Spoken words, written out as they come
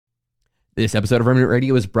This episode of Remnant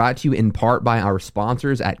Radio is brought to you in part by our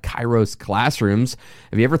sponsors at Kairos Classrooms.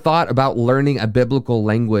 Have you ever thought about learning a biblical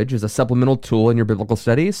language as a supplemental tool in your biblical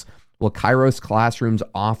studies? Well, Kairos Classrooms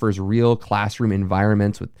offers real classroom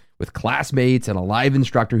environments with classmates and a live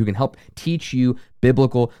instructor who can help teach you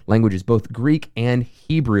biblical languages, both Greek and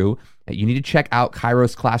Hebrew. You need to check out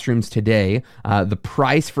Kairos Classrooms today. The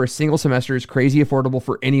price for a single semester is crazy affordable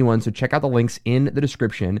for anyone, so check out the links in the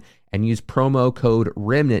description and use promo code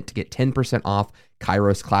REMNANT to get 10% off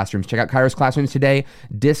Kairos Classrooms. Check out Kairos Classrooms today.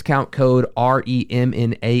 Discount code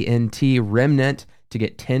REMNANT, REMNANT, to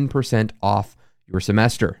get 10% off your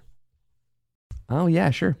semester. Oh,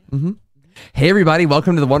 yeah, sure. Hey, everybody.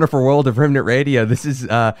 Welcome to the wonderful world of Remnant Radio. This is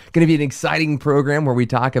going to be an exciting program where we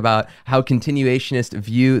talk about how continuationists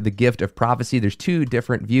view the gift of prophecy. There's two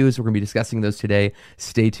different views. We're going to be discussing those today.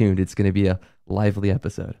 Stay tuned. It's going to be a lively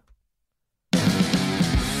episode.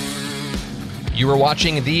 You are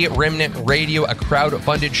watching The Remnant Radio, a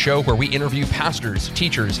crowd-funded show where we interview pastors,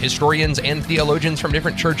 teachers, historians, and theologians from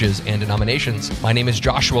different churches and denominations. My name is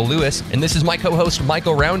Joshua Lewis, and this is my co-host,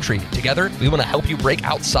 Michael Roundtree. Together, we want to help you break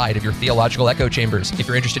outside of your theological echo chambers. If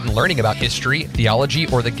you're interested in learning about history, theology,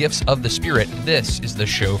 or the gifts of the Spirit, this is the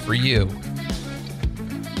show for you.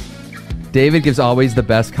 David gives always the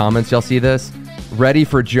best comments. Y'all see this? Ready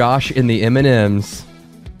for Josh in the M&Ms.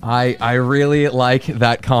 I really like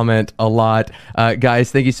that comment a lot.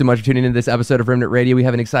 Guys, thank you so much for tuning in to this episode of Remnant Radio. We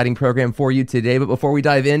have an exciting program for you today, but before we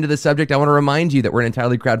dive into the subject, I want to remind you that we're an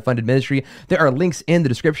entirely crowd-funded ministry. There are links in the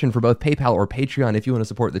description for both PayPal or Patreon if you want to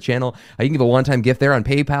support the channel. You can give a one-time gift there on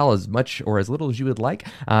PayPal as much or as little as you would like,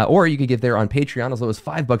 or you could give there on Patreon as low as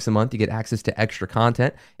 $5 a month to get access to extra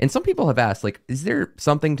content. And some people have asked, like, is there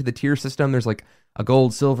something to the tier system? There's like a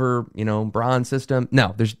gold, silver, bronze system.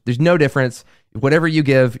 No, there's no difference. Whatever you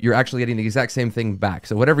give, you're actually getting the exact same thing back.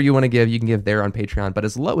 So whatever you want to give, you can give there on Patreon. But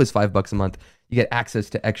as low as $5 a month, you get access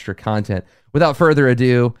to extra content. Without further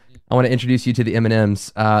ado, I want to introduce you to the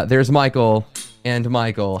M&Ms. There's Michael and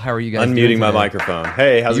Michael. How are you guys doing Unmuting today? My microphone.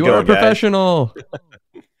 Hey, how's it going, You are a professional.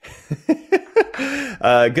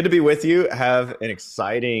 Good to be with you. Have an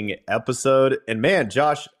exciting episode. And man,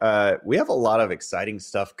 Josh, we have a lot of exciting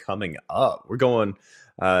stuff coming up. We're going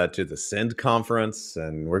to the Send conference,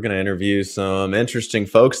 and we're going to interview some interesting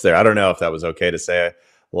folks there. I don't know if that was okay to say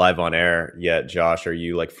live on air yet. Josh, are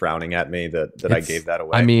you like frowning at me that I gave that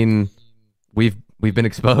away? I mean, we've been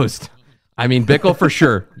exposed. I mean, Bickle for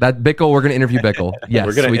sure. That Bickle, we're going to interview Bickle. Yes,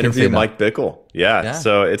 we're going to interview Mike that. Bickle. Yeah,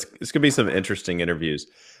 so it's going to be some interesting interviews,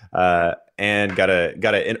 and got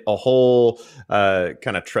a whole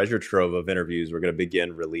kind of treasure trove of interviews. We're going to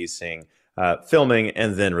begin releasing. Filming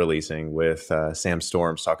and then releasing with Sam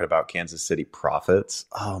Storms talking about Kansas City prophets.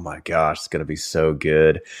 Oh my gosh, it's going to be so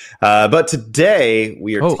good. But today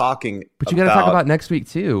we are talking But you got to talk about next week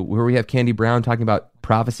too, where we have Candy Brown talking about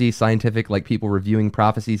prophecy, scientific, like people reviewing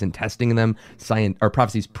prophecies and testing them, or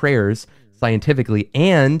prophecies, prayers, scientifically.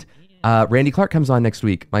 And Randy Clark comes on next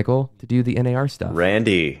week, Michael, to do the NAR stuff.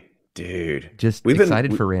 Randy, dude. We've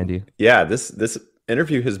excited for Randy. Yeah, this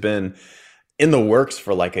interview has been in the works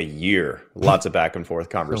for like a year. Lots of back and forth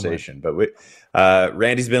conversation. But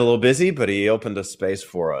Randy's been a little busy, but he opened a space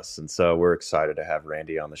for us. And so we're excited to have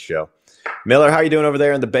Randy on the show. Miller, how are you doing over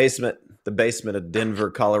there in the basement of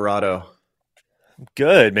Denver, Colorado?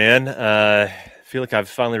 Good, man. I feel like I've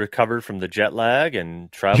finally recovered from the jet lag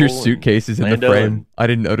and travel. Your suitcase is in the frame. I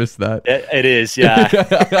didn't notice that. It is, yeah.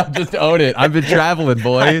 Just own it. I've been traveling,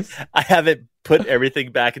 boys. I haven't put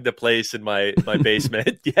everything back into place in my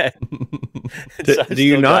basement yet. Do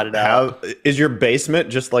you not have? Is your basement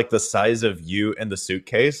just like the size of you and the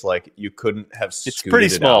suitcase? Like you couldn't have scooted it's pretty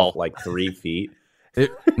small, out like 3 feet.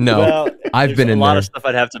 No, well, I've been in a lot there. of stuff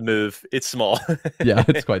I'd have to move. It's small. Yeah,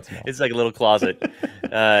 it's quite small. It's like a little closet.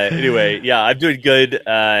 Anyway, yeah, I'm doing good.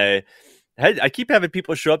 I keep having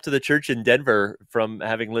people show up to the church in Denver from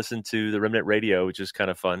having listened to the Remnant Radio, which is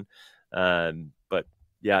kind of fun. But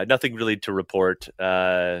yeah, nothing really to report.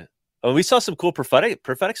 We saw some cool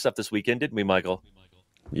prophetic stuff this weekend, didn't we, Michael?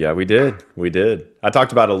 Yeah, we did. I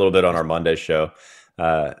talked about it a little bit on our Monday show.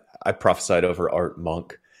 I prophesied over Art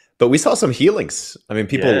Monk. But we saw some healings. I mean,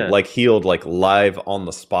 people like healed like live on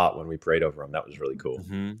the spot when we prayed over them. That was really cool.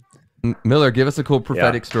 Mm-hmm. Miller, give us a cool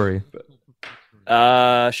prophetic story.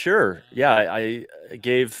 Sure. Yeah, I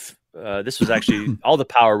gave. This was actually all the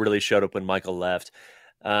power really showed up when Michael left.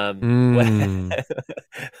 What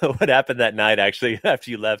happened that night actually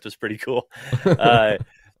after you left was pretty cool.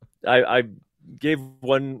 I gave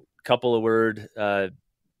one couple of word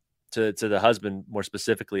to the husband more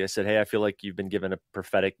specifically. I said, hey, I feel like you've been given a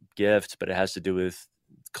prophetic gift, but it has to do with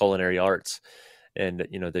culinary arts. And,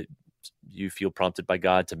 you feel prompted by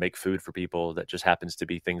God to make food for people that just happens to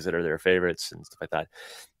be things that are their favorites and stuff like that.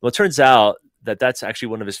 Well, it turns out that that's actually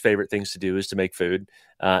one of his favorite things to do is to make food.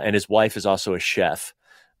 And his wife is also a chef.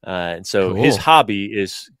 And so his hobby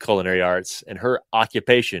is culinary arts and her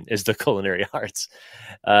occupation is the culinary arts.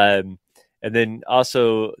 And then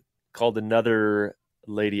also called another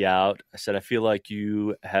lady out. I said, I feel like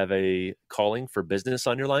you have a calling for business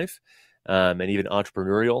on your life, and even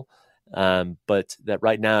entrepreneurial. But that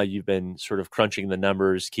right now you've been sort of crunching the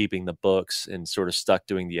numbers, keeping the books, and sort of stuck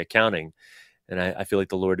doing the accounting. And I feel like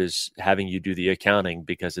the Lord is having you do the accounting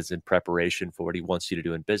because it's in preparation for what he wants you to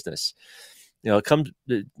do in business. Come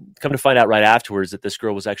to find out right afterwards that this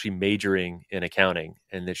girl was actually majoring in accounting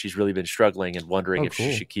and that she's really been struggling and wondering if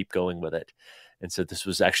she should keep going with it. And so this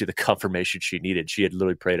was actually the confirmation she needed. She had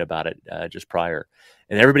literally prayed about it just prior.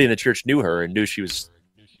 And everybody in the church knew her and knew she was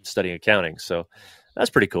studying accounting. So that's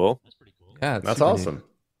pretty cool. Yeah, that's awesome. Neat.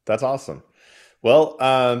 That's awesome.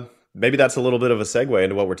 Well, maybe that's a little bit of a segue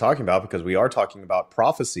into what we're talking about, because we are talking about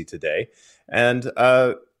prophecy today. And,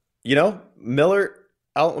 Miller,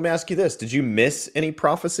 let me ask you this. Did you miss any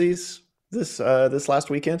prophecies this last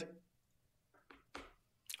weekend?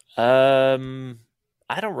 I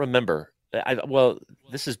don't remember. Well,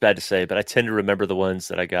 this is bad to say, but I tend to remember the ones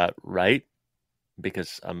that I got right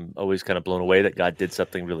because I'm always kind of blown away that God did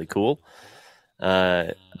something really cool.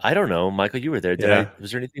 I don't know, Michael, you were there.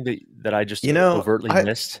 Was there anything that I just overtly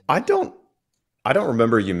missed? I don't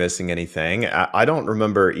remember you missing anything. I don't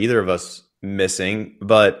remember either of us missing,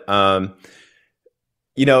 but either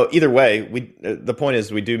way, the point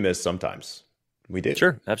is we do miss sometimes. We do.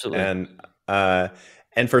 Sure, absolutely.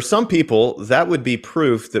 And for some people, that would be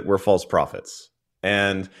proof that we're false prophets.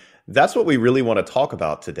 And that's what we really want to talk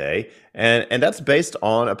about today. And that's based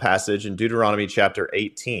on a passage in Deuteronomy chapter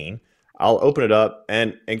 18. I'll open it up.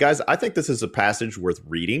 And guys, I think this is a passage worth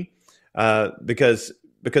reading because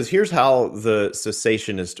here's how the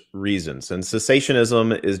cessationist reasons. And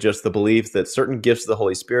cessationism is just the belief that certain gifts of the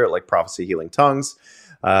Holy Spirit, like prophecy, healing, tongues,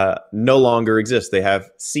 no longer exist. They have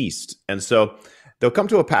ceased. And so they'll come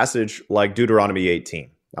to a passage like Deuteronomy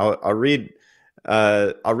 18. I'll read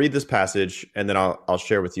this passage, and then I'll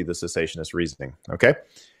share with you the cessationist reasoning. Okay?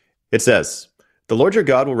 It says, "The Lord your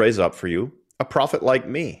God will raise up for you a prophet like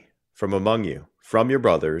me from among you, from your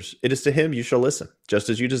brothers. It is to him you shall listen, just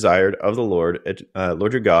as you desired of the Lord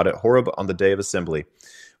your God at Horeb on the day of assembly,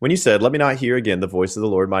 when you said, 'Let me not hear again the voice of the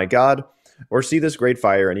Lord my God, or see this great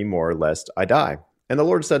fire any more, lest I die.' And the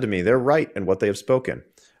Lord said to me, 'They're right in what they have spoken.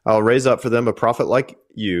 I will raise up for them a prophet like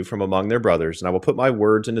you from among their brothers, and I will put my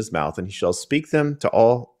words in his mouth, and he shall speak to them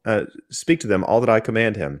all that I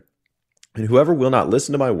command him. And whoever will not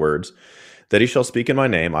listen to my words, that he shall speak in my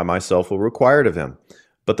name, I myself will require it of him.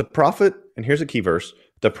 But the prophet,'" and here's a key verse,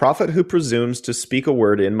 "the prophet who presumes to speak a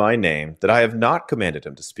word in my name that I have not commanded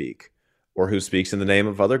him to speak, or who speaks in the name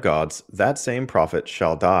of other gods, that same prophet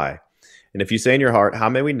shall die. And if you say in your heart, 'How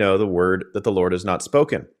may we know the word that the Lord has not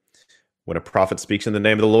spoken?' When a prophet speaks in the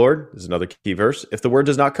name of the Lord," this is another key verse, "if the word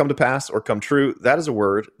does not come to pass or come true, that is a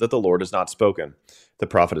word that the Lord has not spoken. The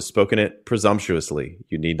prophet has spoken it presumptuously.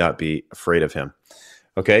 You need not be afraid of him."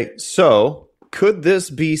 Okay, so could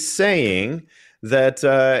this be saying that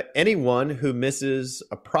anyone who misses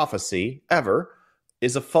a prophecy ever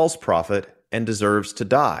is a false prophet and deserves to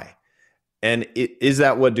die? And is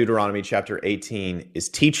that what Deuteronomy chapter 18 is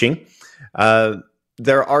teaching?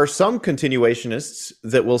 There are some continuationists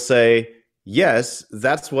that will say, yes,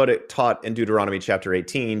 that's what it taught in Deuteronomy chapter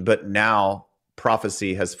 18, but now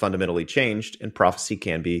prophecy has fundamentally changed and prophecy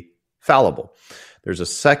can be fallible. There's a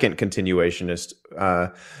second continuationist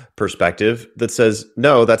perspective that says,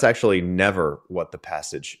 no, that's actually never what the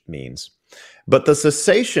passage means. But the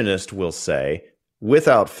cessationist will say,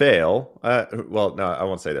 without fail, well, no, I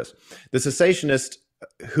won't say this. The cessationist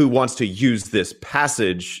who wants to use this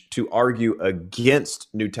passage to argue against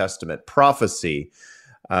New Testament prophecy,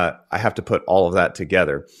 I have to put all of that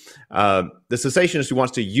together. The cessationist who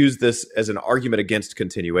wants to use this as an argument against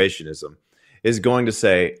continuationism is going to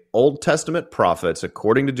say Old Testament prophets,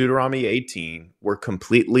 according to Deuteronomy 18, were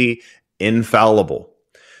completely infallible.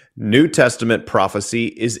 New Testament prophecy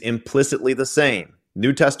is implicitly the same.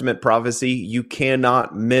 New Testament prophecy, you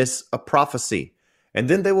cannot miss a prophecy. And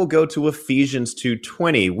then they will go to Ephesians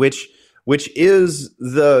 2:20, which is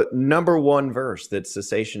the number one verse that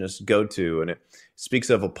cessationists go to. And it speaks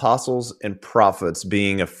of apostles and prophets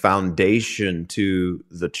being a foundation to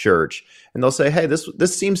the church. And they'll say, hey,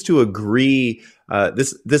 this seems to agree,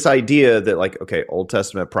 this idea that, like, okay, Old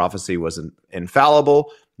Testament prophecy was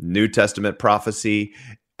infallible, New Testament prophecy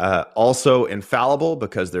also infallible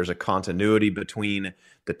because there's a continuity between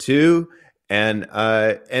the two. And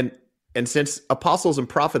and since apostles and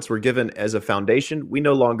prophets were given as a foundation, we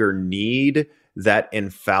no longer need that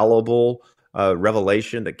infallible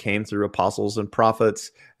revelation that came through apostles and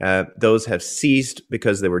prophets. Those have ceased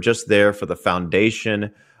because they were just there for the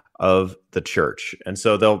foundation of the church. And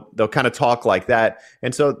so they'll kind of talk like that.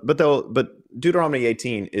 And so, but Deuteronomy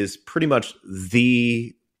 18 is pretty much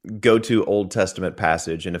the go-to Old Testament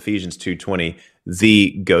passage, and Ephesians 2:20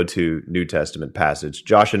 the go-to New Testament passage.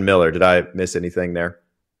 Josh and Miller, did I miss anything there?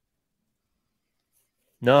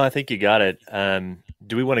 No, I think you got it.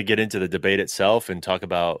 Do we want to get into the debate itself and talk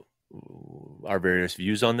about our various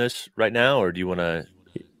views on this right now, or do you want to?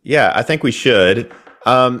 Yeah, I think we should.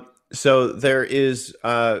 So there is.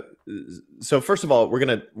 So first of all,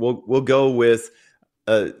 we'll go with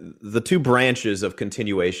the two branches of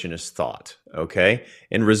continuationist thought. Okay,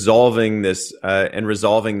 in resolving this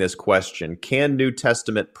question, can New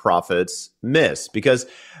Testament prophets miss? Because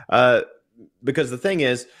the thing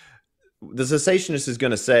is, the cessationist is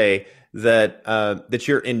going to say that that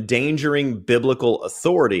you're endangering biblical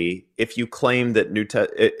authority if you claim that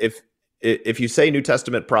if you say New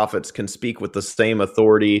Testament prophets can speak with the same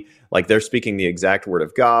authority, like they're speaking the exact word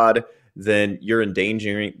of God, then you're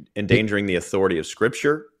endangering the authority of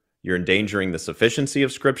Scripture. You're endangering the sufficiency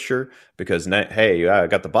of Scripture because, hey, I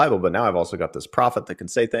got the Bible, but now I've also got this prophet that can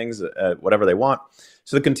say things, whatever they want.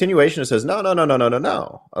 So the continuationist says,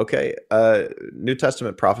 no. Okay, New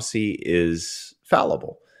Testament prophecy is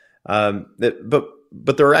fallible.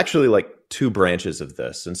 But there are actually like two branches of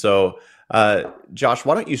this. And so, Josh,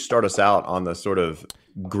 why don't you start us out on the sort of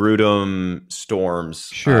Grudem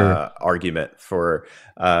Storms argument for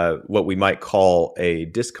what we might call a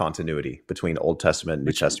discontinuity between Old Testament and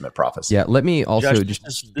New Testament prophecy. Yeah, let me also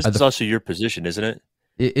Josh, this is also your position, isn't it?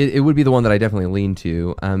 It would be the one that I definitely lean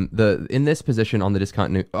to. In this position on the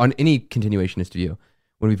discontinuity, on any continuationist view,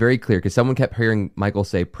 want to be very clear, because someone kept hearing Michael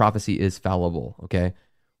say prophecy is fallible. Okay,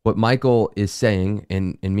 what Michael is saying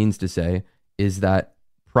and means to say is that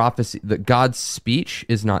that God's speech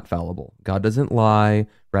is not fallible. God doesn't lie,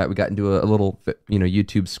 right? We got into a little,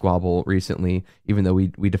 YouTube squabble recently, even though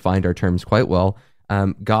we defined our terms quite well.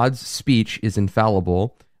 God's speech is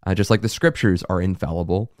infallible, just like the scriptures are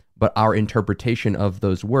infallible, but our interpretation of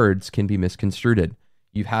those words can be misconstrued.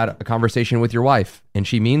 You've had a conversation with your wife and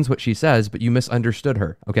she means what she says, but you misunderstood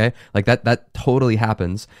her. Okay. Like that totally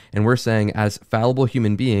happens. And we're saying, as fallible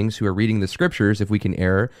human beings who are reading the scriptures, if we can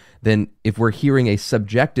err, then if we're hearing a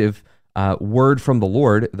subjective word from the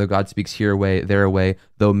Lord, though God speaks here a way, there a way,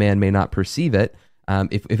 though man may not perceive it,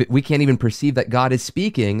 if we can't even perceive that God is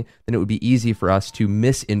speaking, then it would be easy for us to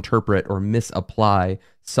misinterpret or misapply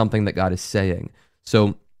something that God is saying.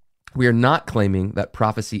 So we are not claiming that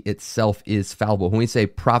prophecy itself is fallible. When we say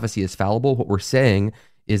prophecy is fallible, what we're saying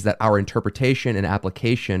is that our interpretation and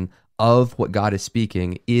application of what God is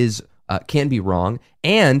speaking can be wrong,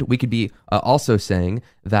 and we could be also saying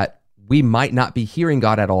that we might not be hearing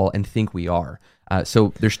God at all and think we are.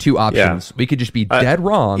 So there's two options. Yeah. We could just be dead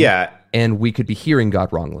wrong, and we could be hearing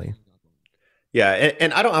God wrongly. Yeah,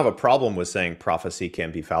 and I don't have a problem with saying prophecy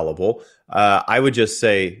can be fallible. I would just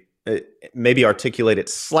say, maybe articulate it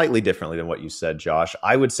slightly differently than what you said, Josh.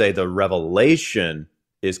 I would say the revelation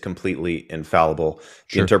is completely infallible.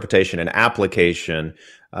 Sure. The interpretation and application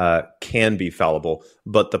can be fallible,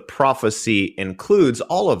 but the prophecy includes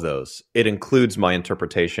all of those. It includes my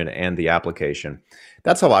interpretation and the application.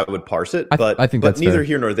 That's how I would parse it. I think that's neither fair.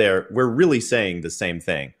 Here nor there. We're really saying the same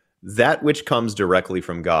thing. That which comes directly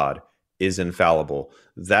from God is infallible.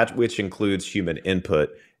 That which includes human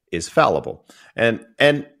input is fallible. And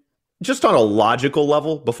just on a logical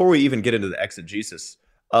level, before we even get into the exegesis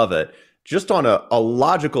of it, just on a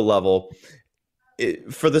logical level,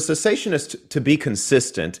 for the cessationist to be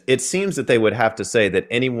consistent, it seems that they would have to say that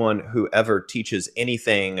anyone who ever teaches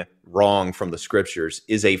anything wrong from the scriptures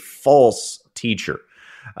is a false teacher.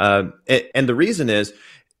 And the reason is,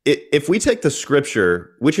 if we take the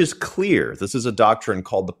scripture, which is clear, this is a doctrine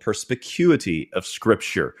called the perspicuity of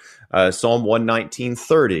scripture. Psalm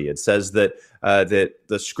 119:30, it says that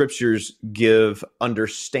the scriptures give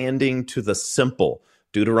understanding to the simple.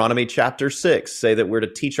 Deuteronomy chapter 6 say that we're to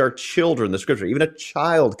teach our children the scripture. Even a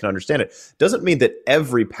child can understand it. Doesn't mean that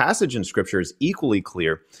every passage in scripture is equally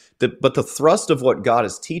clear, but the thrust of what God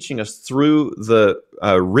is teaching us through the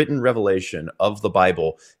written revelation of the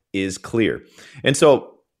Bible is clear. And so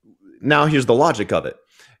now here's the logic of it.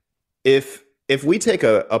 If we take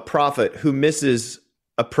a prophet who misses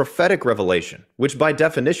a prophetic revelation, which by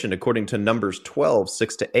definition, according to Numbers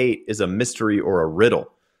 12:6-8, is a mystery or a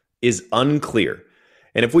riddle, is unclear.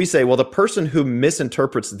 And if we say, well, the person who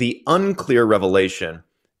misinterprets the unclear revelation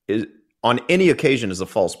is on any occasion is a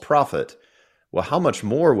false prophet, Well, how much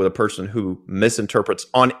more with a person who misinterprets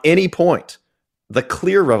on any point the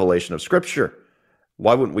clear revelation of Scripture?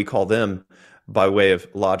 Why wouldn't we call them, by way of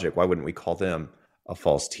logic, why wouldn't we call them a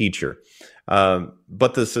false teacher?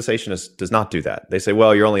 But the cessationist does not do that. They say,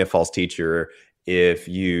 well, you're only a false teacher if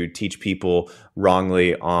you teach people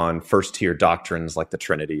wrongly on first-tier doctrines like the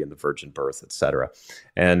Trinity and the virgin birth, etc.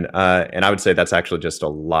 And I would say that's actually just a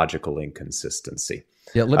logical inconsistency.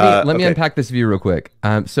 Yeah, let me unpack this view real quick.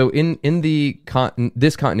 So in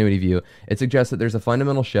this continuity view, it suggests that there's a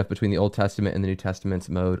fundamental shift between the Old Testament and the New Testament's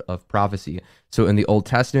mode of prophecy. So in the Old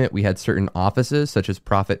Testament, we had certain offices such as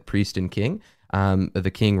prophet, priest, and king.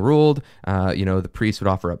 The king ruled, the priest would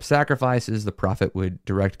offer up sacrifices, the prophet would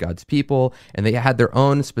direct God's people, and they had their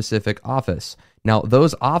own specific office. Now,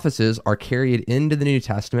 those offices are carried into the New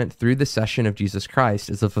Testament through the session of Jesus Christ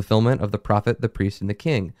as a fulfillment of the prophet, the priest, and the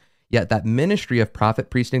king. Yet that ministry of prophet,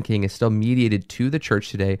 priest, and king is still mediated to the church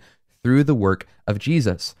today through the work of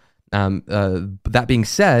Jesus. That being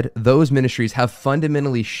said, those ministries have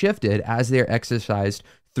fundamentally shifted as they are exercised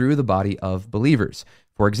through the body of believers.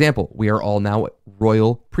 For example, we are all now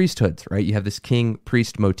royal priesthoods, right? You have this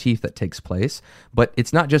king-priest motif that takes place, but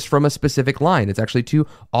it's not just from a specific line. It's actually to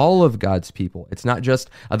all of God's people. It's not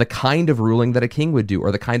just the kind of ruling that a king would do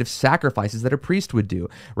or the kind of sacrifices that a priest would do,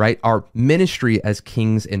 right? Our ministry as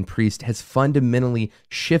kings and priests has fundamentally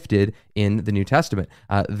shifted in the New Testament.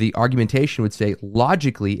 The argumentation would say,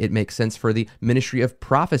 logically, it makes sense for the ministry of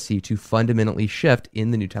prophecy to fundamentally shift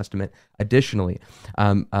in the New Testament. Additionally,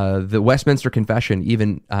 the Westminster Confession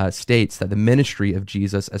even states that the ministry of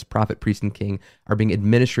Jesus as prophet, priest, and king are being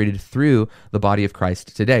administrated through the body of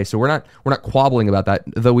Christ today. So we're not quabbling about that,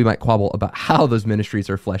 though we might quabble about how those ministries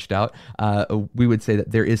are fleshed out. We would say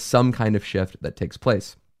that there is some kind of shift that takes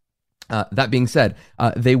place. That being said,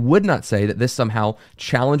 they would not say that this somehow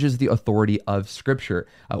challenges the authority of Scripture.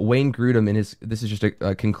 Wayne Grudem, this is just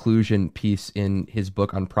a conclusion piece in his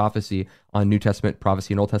book on prophecy, on New Testament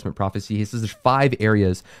prophecy and Old Testament prophecy. He says there's 5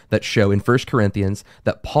 areas that show in 1 Corinthians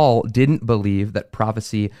that Paul didn't believe that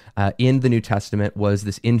prophecy in the New Testament was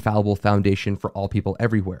this infallible foundation for all people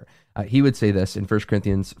everywhere. He would say this in 1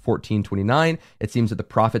 Corinthians 14:29. It seems that the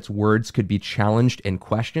prophet's words could be challenged and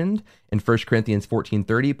questioned. In 1 Corinthians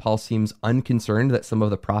 14:30, Paul seems unconcerned that some of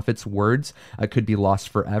the prophet's words could be lost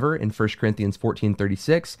forever. In 1 Corinthians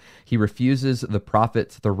 14:36, he refuses the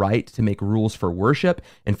prophets the right to make rules for worship.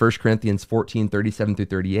 In 1 Corinthians 14:37 through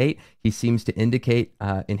 38, he seems to indicate,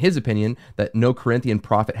 in his opinion, that no Corinthian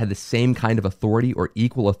prophet had the same kind of authority or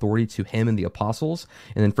equal authority to him and the apostles.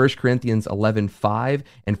 And then 1 Corinthians 11:5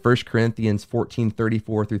 and 1 Corinthians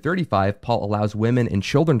 14:34 through 35, Paul allows women and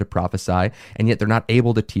children to prophesy, and yet they're not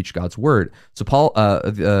able to teach God's word. So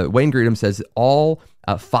Wayne Grudem says all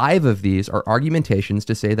 5 of these are argumentations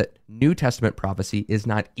to say that New Testament prophecy is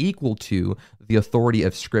not equal to the authority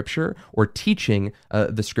of Scripture or teaching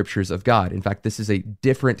the Scriptures of God. In fact, this is a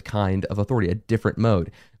different kind of authority, a different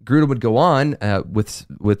mode. Grudem would go on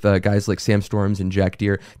with guys like Sam Storms and Jack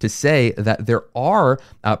Deere to say that there are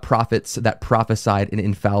prophets that prophesied an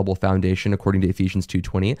infallible foundation according to Ephesians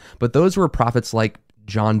 2:20, but those were prophets like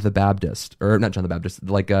John the Baptist, or not John the Baptist,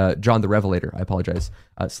 like John the Revelator. I apologize,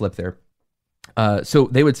 slip there. So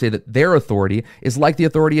they would say that their authority is like the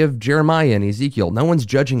authority of Jeremiah and Ezekiel. No one's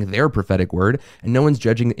judging their prophetic word, and no one's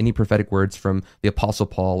judging any prophetic words from the Apostle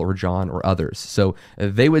Paul or John or others. So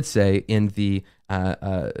they would say in the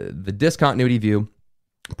discontinuity view,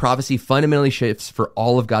 prophecy fundamentally shifts for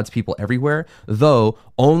all of God's people everywhere, though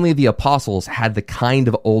only the apostles had the kind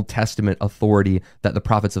of Old Testament authority that the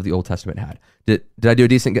prophets of the Old Testament had. Did I do a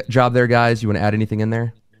decent job there, guys? You want to add anything in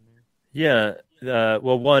there? Yeah.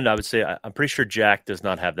 Well, one, I would say I'm pretty sure Jack does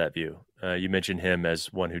not have that view. You mentioned him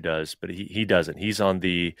as one who does, but he doesn't. He's on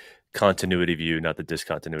the continuity view, not the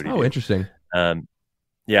discontinuity view. Oh, interesting.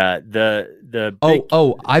 Yeah.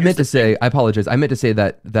 I meant to say, I apologize. I meant to say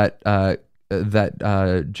that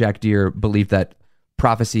Jack Deere believed that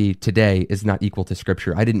prophecy today is not equal to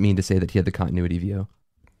Scripture. I didn't mean to say that he had the continuity view.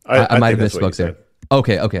 I might have misspoke there.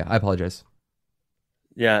 Okay. I apologize.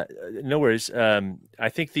 Yeah, no worries. I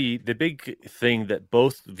think the big thing that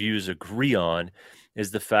both views agree on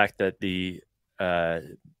is the fact that the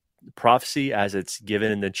prophecy as it's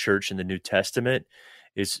given in the church in the New Testament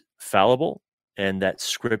is fallible, and that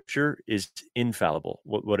Scripture is infallible.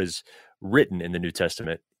 What is written in the New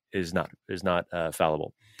Testament is not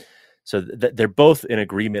fallible. So they're both in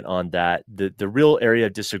agreement on that. The real area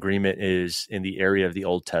of disagreement is in the area of the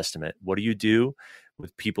Old Testament. What do you do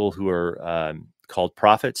with people who are called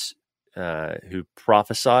prophets, who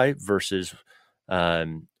prophesy versus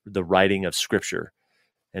the writing of Scripture?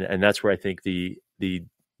 And that's where I think the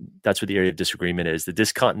that's where the area of disagreement is. The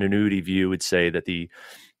discontinuity view would say that the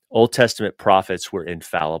Old Testament prophets were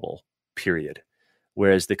infallible, period.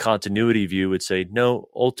 Whereas the continuity view would say, no,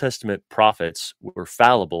 Old Testament prophets were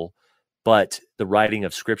fallible, but the writing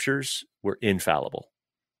of scriptures were infallible.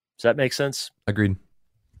 Does that make sense? Agreed.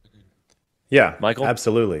 Yeah, Michael?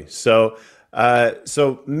 Absolutely. So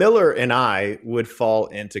Miller and I would fall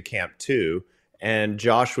into camp 2, and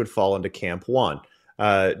Josh would fall into camp 1.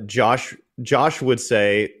 Josh would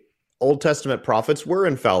say Old Testament prophets were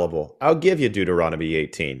infallible. I'll give you Deuteronomy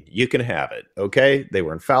 18. You can have it. Okay? They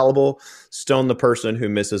were infallible. Stone the person who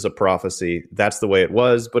misses a prophecy. That's the way it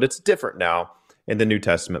was, but it's different now in the New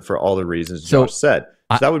Testament for all the reasons Josh said.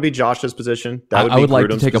 So that would be Josh's position. That would be I would like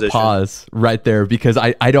to Grudem's take position. a pause right there because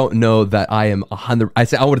I don't know that I am 100.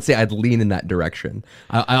 I would say I'd lean in that direction.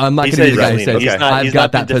 I'm not going to be the guy who says I've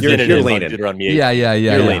got that position. You're leaning.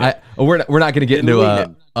 Yeah. We're not going to get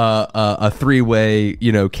into a three-way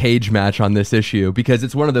cage match on this issue because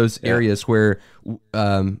it's one of those areas where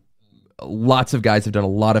lots of guys have done a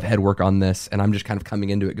lot of head work on this, and I'm just kind of coming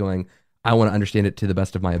into it going, I want to understand it to the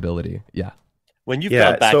best of my ability. Yeah. When you've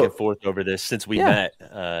gone back and forth over this since we met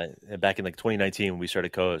back in 2019 when we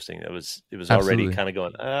started co-hosting, it was already kind of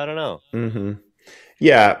going, I don't know. Mm-hmm.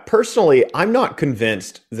 Yeah, personally, I'm not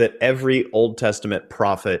convinced that every Old Testament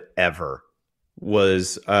prophet ever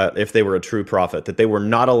was, if they were a true prophet, that they were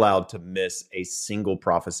not allowed to miss a single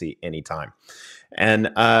prophecy anytime. And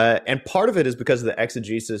part of it is because of the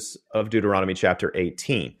exegesis of Deuteronomy chapter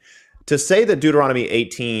 18. To say that Deuteronomy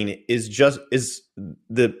 18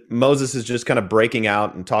 Moses is just kind of breaking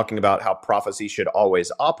out and talking about how prophecy should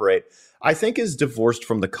always operate, I think is divorced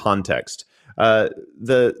from the context.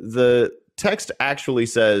 The text actually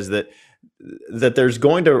says that there's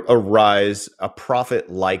going to arise a prophet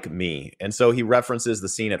like me. And so he references the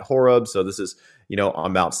scene at Horeb. So this is,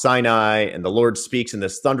 on Mount Sinai, and the Lord speaks in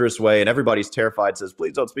this thunderous way, and everybody's terrified, says,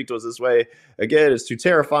 please don't speak to us this way. Again, it's too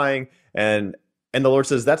terrifying. And the Lord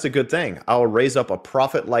says, that's a good thing. I'll raise up a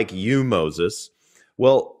prophet like you, Moses.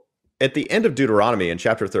 Well, at the end of Deuteronomy in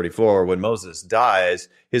chapter 34, when Moses dies,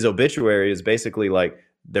 his obituary is basically like,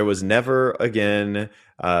 there was never again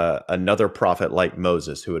another prophet like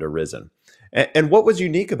Moses who had arisen. And what was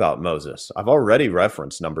unique about Moses? I've already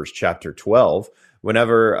referenced Numbers chapter 12,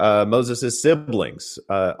 whenever Moses' siblings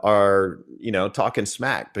are, talking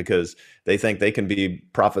smack because they think they can be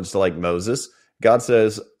prophets like Moses. God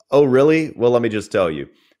says, oh, really? Well, let me just tell you.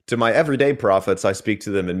 To my everyday prophets, I speak to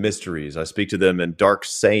them in mysteries. I speak to them in dark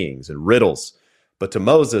sayings and riddles. But to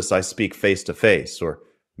Moses, I speak face to face, or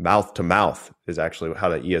mouth to mouth is actually how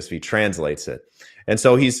the ESV translates it. And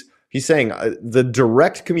so he's saying the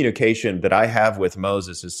direct communication that I have with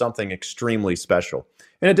Moses is something extremely special.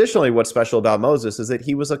 And additionally, what's special about Moses is that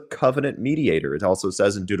he was a covenant mediator. It also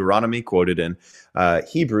says in Deuteronomy, quoted in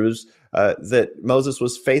Hebrews, that Moses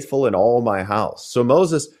was faithful in all my house. So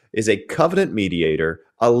Moses is a covenant mediator,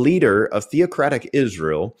 a leader of theocratic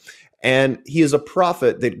Israel, and he is a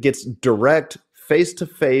prophet that gets direct,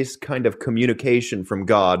 face-to-face kind of communication from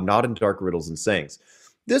God, not in dark riddles and sayings.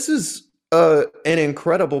 This is an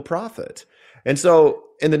incredible prophet. And so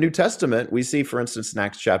in the New Testament, we see, for instance, in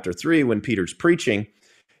Acts chapter 3, when Peter's preaching,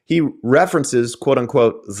 he references, quote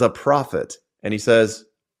unquote, the prophet, and he says,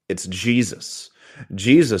 it's Jesus.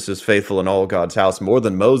 Jesus is faithful in all God's house more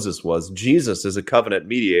than Moses was. Jesus is a covenant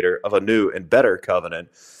mediator of a new and better covenant.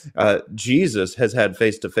 Jesus has had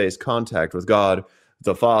face-to-face contact with God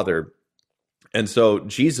the Father. And so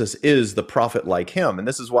Jesus is the prophet like him. And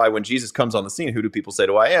this is why when Jesus comes on the scene, who do people say,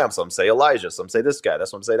 I am? Some say Elijah. Some say this guy.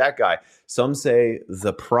 Some say that guy. Some say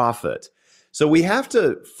the prophet. So we have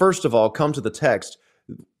to, first of all, come to the text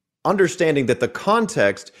understanding that the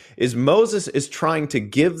context is Moses is trying to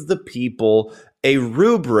give the people a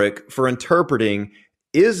rubric for interpreting,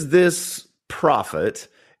 is this prophet,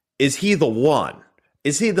 is he the one?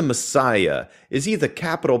 Is he the Messiah? Is he the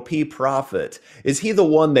capital P prophet? Is he the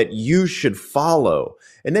one that you should follow?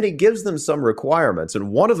 And then he gives them some requirements, and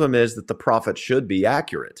one of them is that the prophet should be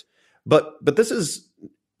accurate. But this is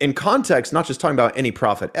in context, not just talking about any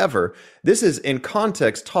prophet ever. This is in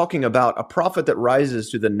context talking about a prophet that rises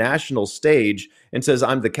to the national stage and says,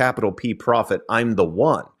 I'm the capital P prophet, I'm the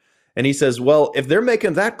one. And he says, well, if they're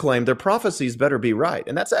making that claim, their prophecies better be right.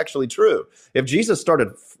 And that's actually true. If Jesus started,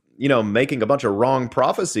 making a bunch of wrong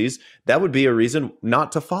prophecies, that would be a reason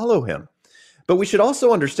not to follow him. But we should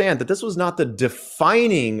also understand that this was not the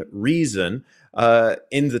defining reason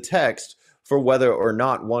in the text for whether or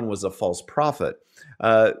not one was a false prophet.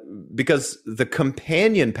 Because the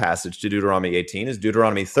companion passage to Deuteronomy 18 is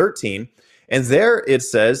Deuteronomy 13. And there it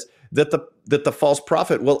says that the false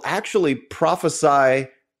prophet will actually prophesy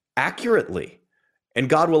accurately. And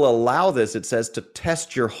God will allow this, it says, to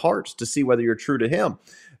test your hearts to see whether you're true to him.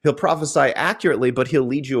 He'll prophesy accurately, but he'll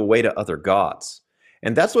lead you away to other gods.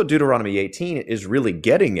 And that's what Deuteronomy 18 is really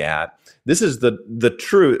getting at. This is the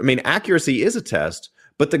true, I mean, accuracy is a test,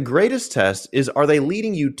 but the greatest test is, are they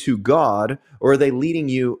leading you to God or are they leading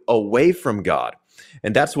you away from God?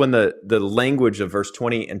 And that's when the language of verse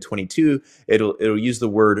 20 and 22, it'll use the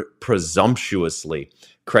word presumptuously.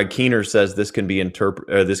 Craig Keener says this can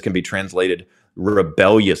be translated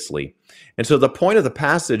rebelliously. And so the point of the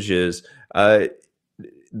passage is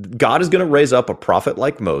God is going to raise up a prophet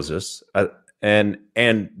like Moses, and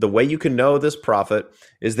the way you can know this prophet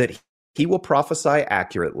is that he will prophesy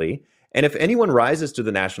accurately. And if anyone rises to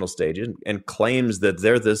the national stage and claims that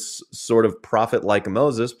they're this sort of prophet like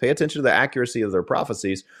Moses, pay attention to the accuracy of their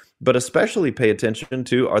prophecies, but especially pay attention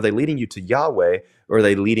to, are they leading you to Yahweh or are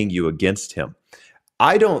they leading you against him?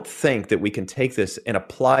 I don't think that we can take this and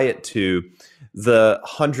apply it to the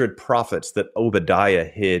 100 prophets that Obadiah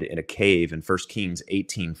hid in a cave in 1 Kings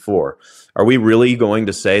 18:4. Are we really going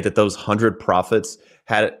to say that those 100 prophets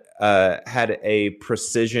had a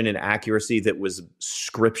precision and accuracy that was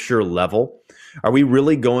scripture level? Are we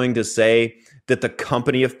really going to say that the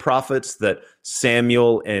company of prophets that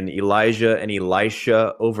Samuel and Elijah and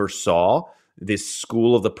Elisha oversaw, this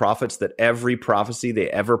school of the prophets, that every prophecy they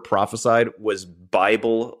ever prophesied was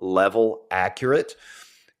Bible level accurate?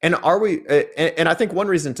 And are we? And I think one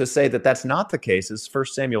reason to say that that's not the case is 1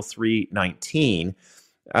 Samuel 3:19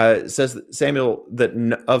 says that Samuel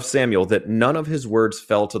that none of his words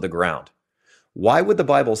fell to the ground. Why would the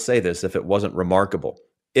Bible say this if it wasn't remarkable?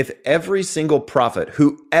 If every single prophet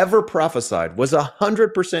who ever prophesied was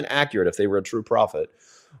 100% accurate, if they were a true prophet,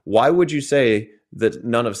 why would you say that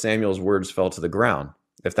none of Samuel's words fell to the ground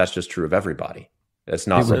if that's just true of everybody? That's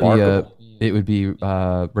not remarkable. It would be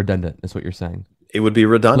redundant, is what you're saying. It would be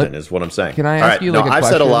redundant, is what I'm saying. Can I ask you a question? I've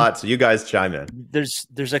said a lot, so you guys chime in.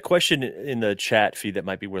 There's a question in the chat feed that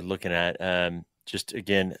might be worth looking at. Just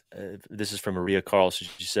again, this is from Maria Carlson.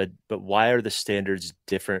 She said, "But why are the standards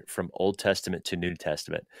different from Old Testament to New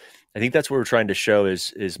Testament?" I think that's what we're trying to show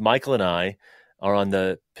is Michael and I are on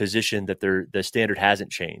the position that the standard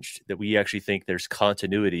hasn't changed, that we actually think there's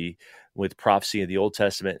continuity with prophecy in the Old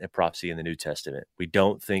Testament and prophecy in the New Testament. We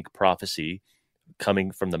don't think prophecy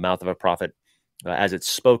coming from the mouth of a prophet as it's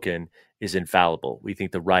spoken is infallible. We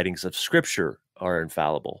think the writings of Scripture are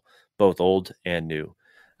infallible, both Old and New.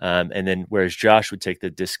 And then whereas Josh would take the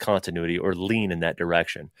discontinuity or lean in that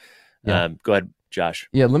direction. Yeah. Go ahead, Josh.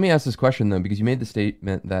 Yeah, let me ask this question, though, because you made the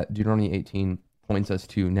statement that Deuteronomy 18 points us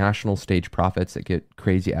to national stage prophets that get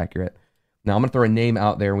crazy accurate. Now, I'm going to throw a name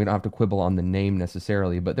out there. We don't have to quibble on the name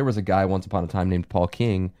necessarily, but there was a guy once upon a time named Paul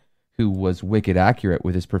King who was wicked accurate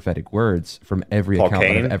with his prophetic words from every account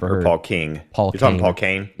that I've ever heard. Paul King. You're talking Paul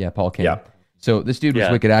Kane? Yeah, Paul King. Yeah. So this dude was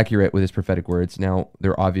wicked accurate with his prophetic words. Now,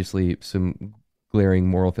 there are obviously some glaring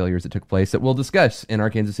moral failures that took place that we'll discuss in our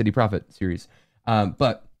Kansas City Prophet series.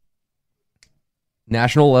 But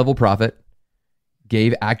national level prophet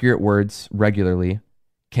gave accurate words regularly.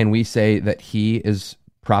 Can we say that he is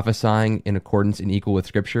prophesying in accordance and equal with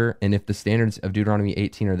Scripture? And if the standards of Deuteronomy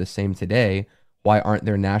 18 are the same today, why aren't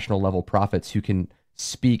there national level prophets who can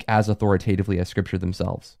speak as authoritatively as Scripture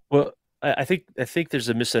themselves? Well, I think there's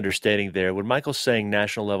a misunderstanding there. When Michael's saying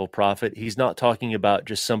national level prophet, he's not talking about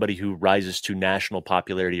just somebody who rises to national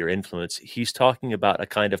popularity or influence. He's talking about a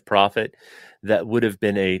kind of prophet that would have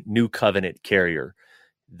been a new covenant carrier,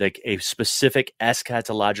 like a specific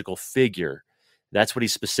eschatological figure. That's what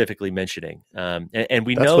he's specifically mentioning. And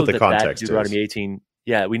we know that Deuteronomy 18,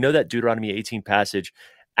 we know that Deuteronomy 18 passage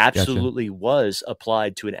absolutely was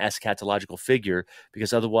applied to an eschatological figure,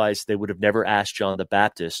 because otherwise they would have never asked John the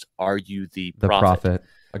Baptist, "Are you the prophet?"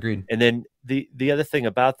 Agreed. And then the other thing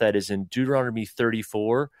about that is in Deuteronomy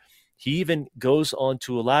 34, he even goes on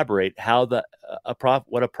to elaborate how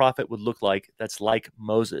what a prophet would look like that's like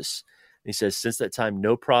Moses. And he says, "Since that time,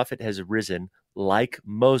 no prophet has arisen like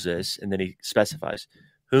Moses," and then he specifies,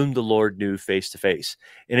 "whom the Lord knew face to face."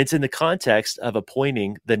 And it's in the context of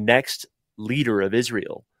appointing the next leader of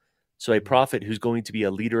Israel. So a prophet who's going to be a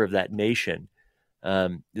leader of that nation.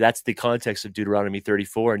 That's the context of Deuteronomy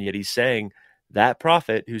 34. And yet he's saying that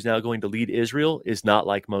prophet who's now going to lead Israel is not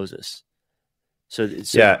like Moses. So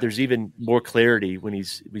there's even more clarity when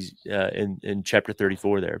he's in chapter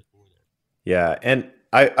 34 there. Yeah. And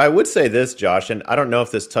I would say this, Josh, and I don't know if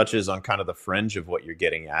this touches on kind of the fringe of what you're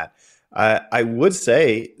getting at. I would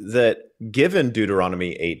say that given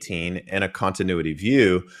Deuteronomy 18 and a continuity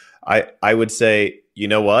view, I would say, you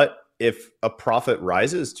know what? If a prophet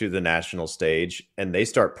rises to the national stage and they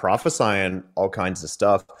start prophesying all kinds of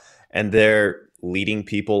stuff and they're leading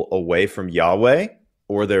people away from Yahweh,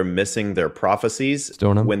 or they're missing their prophecies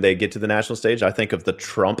Stone 'em. when they get to the national stage. I think of the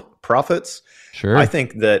Trump prophets. Sure. I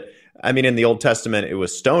think that, I mean, in the Old Testament, it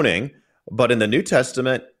was stoning, but in the New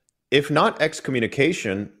Testament, if not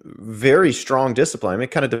excommunication, very strong discipline. I mean,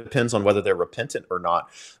 it kind of depends on whether they're repentant or not.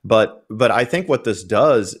 But I think what this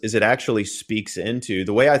does is it actually speaks into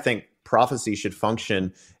the way I think prophecy should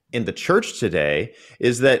function in the church today,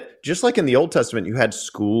 is that just like in the Old Testament, you had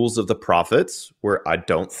schools of the prophets, where I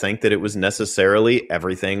don't think that it was necessarily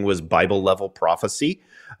everything was Bible level prophecy.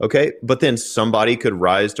 Okay. But then somebody could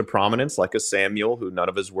rise to prominence, like a Samuel, who none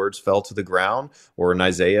of his words fell to the ground, or an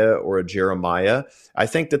Isaiah or a Jeremiah. I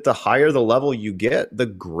think that the higher the level you get, the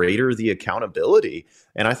greater the accountability.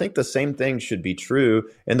 And I think the same thing should be true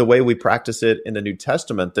in the way we practice it in the New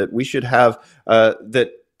Testament, that we should have,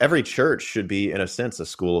 that every church should be, in a sense, a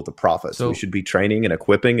school of the prophets. So we should be training and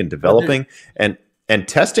equipping and developing and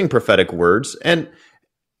testing prophetic words. And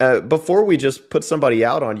before we just put somebody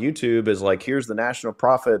out on YouTube as like, here's the national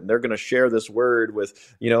prophet, and they're going to share this word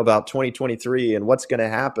with, about 2023 and what's going to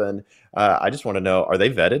happen. I just want to know, are they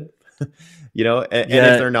vetted? And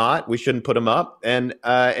if they're not, we shouldn't put them up. And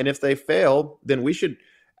if they fail, then we should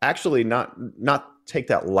actually not take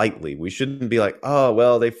that lightly. We shouldn't be like, oh,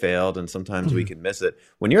 well, they failed and sometimes we can miss it.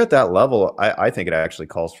 When you're at that level, I think it actually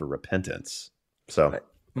calls for repentance. So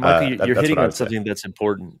Michael, you're hitting on something that's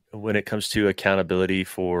important when it comes to accountability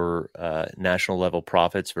for national level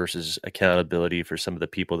prophets versus accountability for some of the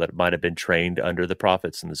people that might have been trained under the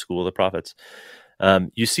prophets in the school of the prophets.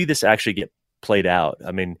 You see this actually get played out.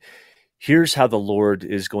 I mean, here's how the Lord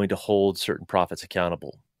is going to hold certain prophets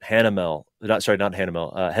accountable. Hezekiah,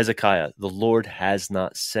 the Lord has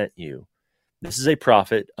not sent you. This is a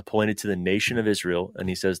prophet appointed to the nation of Israel, and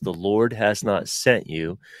he says, the Lord has not sent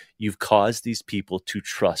you. You've caused these people to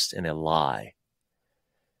trust in a lie.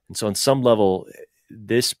 And so on some level,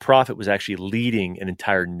 this prophet was actually leading an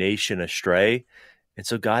entire nation astray. And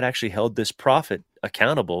so God actually held this prophet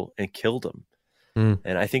accountable and killed him.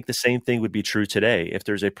 And I think the same thing would be true today. If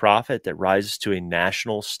there's a prophet that rises to a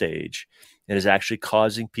national stage and is actually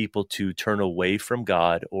causing people to turn away from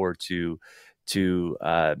God or to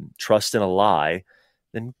trust in a lie,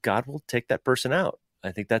 then God will take that person out.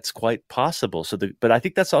 I think that's quite possible. But I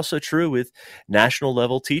think that's also true with national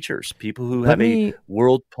level teachers, people who have a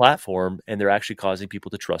world platform and they're actually causing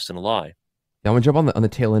people to trust in a lie. Yeah, I want to jump on the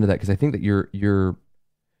tail end of that, because I think that you're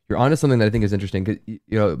onto something that I think is interesting.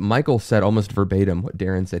 'Cause, Michael said almost verbatim what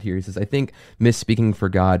Darren said here. He says, I think misspeaking for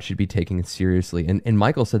God should be taken seriously. And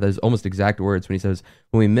Michael said those almost exact words when he says,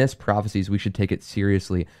 when we miss prophecies, we should take it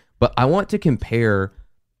seriously. But I want to compare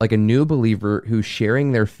like a new believer who's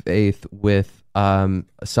sharing their faith with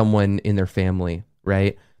someone in their family,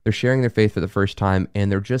 right? They're sharing their faith for the first time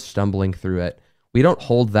and they're just stumbling through it. We don't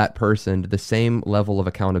hold that person to the same level of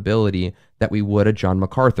accountability that we would a John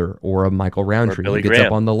MacArthur or a Michael Roundtree who gets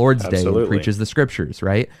up on the Lord's Day and preaches the scriptures,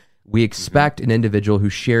 right? We expect an individual who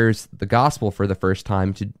shares the gospel for the first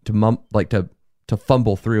time to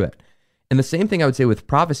fumble through it. And the same thing I would say with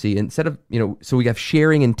prophecy, instead of, so we have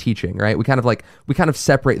sharing and teaching, right? We kind of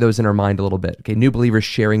separate those in our mind a little bit. Okay, new believers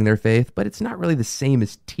sharing their faith, but it's not really the same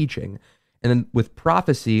as teaching. And then with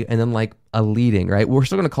prophecy and then like a leading, right? We're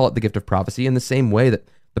still going to call it the gift of prophecy in the same way that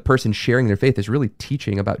the person sharing their faith is really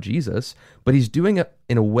teaching about Jesus, but he's doing it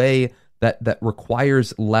in a way that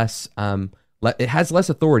requires less, it has less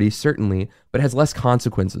authority, certainly, but it has less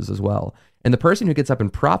consequences as well. And the person who gets up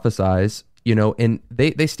and prophesies, and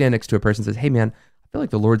they stand next to a person and says, hey man, I feel like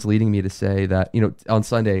the Lord's leading me to say that, on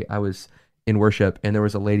Sunday I was in worship and there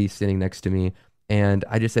was a lady sitting next to me and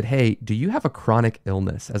I just said, hey, do you have a chronic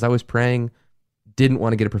illness? As I was praying, didn't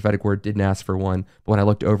want to get a prophetic word, didn't ask for one. But when I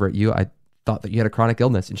looked over at you, I thought that you had a chronic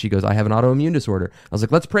illness. And she goes, I have an autoimmune disorder. I was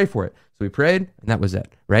like, let's pray for it. So we prayed and that was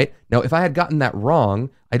it, right? Now, if I had gotten that wrong,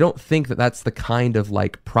 I don't think that that's the kind of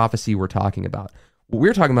like prophecy we're talking about. What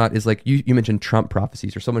we're talking about is like you mentioned Trump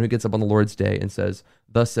prophecies, or someone who gets up on the Lord's Day and says,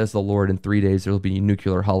 thus says the Lord, in 3 days there will be a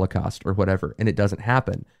nuclear holocaust or whatever, and it doesn't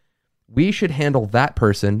happen. We should handle that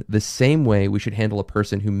person the same way we should handle a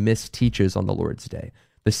person who misteaches on the Lord's Day.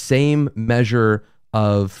 The same measure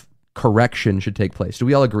of correction should take place. Do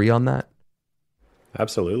we all agree on that?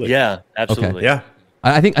 Absolutely. Yeah, absolutely. Okay. Yeah.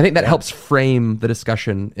 I think that helps frame the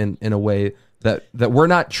discussion in a way that we're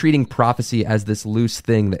not treating prophecy as this loose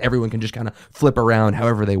thing that everyone can just kind of flip around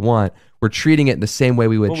however they want. We're treating it in the same way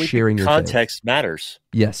we would sharing your context faith. Matters.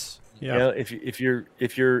 Yes. Yeah. If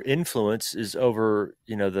your influence is over,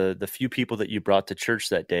 the few people that you brought to church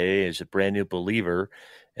that day as a brand new believer,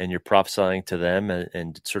 and you're prophesying to them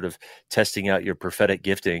and sort of testing out your prophetic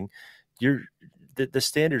gifting, the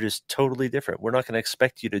standard is totally different. We're not going to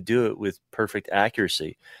expect you to do it with perfect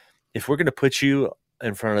accuracy. If we're going to put you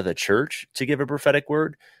in front of the church to give a prophetic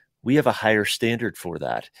word, we have a higher standard for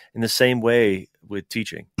that, in the same way with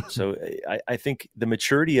teaching. So I think the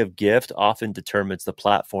maturity of gift often determines the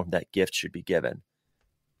platform that gift should be given.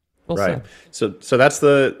 Well Right. said. So that's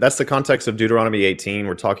the context of Deuteronomy 18.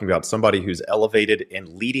 We're talking about somebody who's elevated and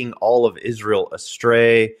leading all of Israel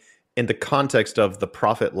astray in the context of the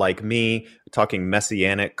prophet like me, talking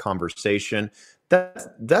messianic conversation.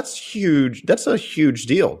 That's huge. That's a huge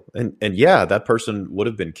deal. And yeah, that person would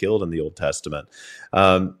have been killed in the Old Testament.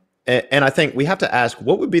 And I think we have to ask,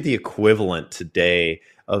 what would be the equivalent today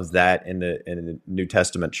of that in the New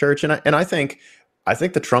Testament church? And I think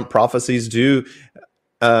the Trump prophecies do.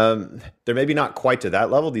 They're maybe not quite to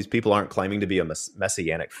that level. These people aren't claiming to be a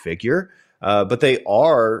messianic figure, but they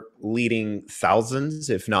are leading thousands,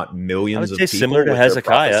 if not millions, of people. Similar to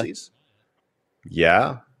Hezekiah.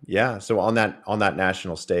 Yeah. So on that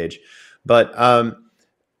national stage, but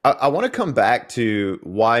I want to come back to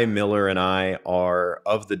why Miller and I are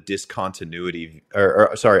of the discontinuity,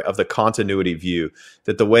 of the continuity view,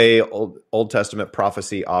 that the way Old Testament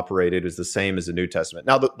prophecy operated is the same as the New Testament.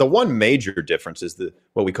 Now, the one major difference is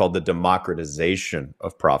what we call the democratization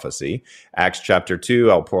of prophecy. Acts chapter 2,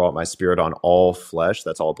 I'll pour out my spirit on all flesh.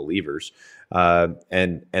 That's all believers.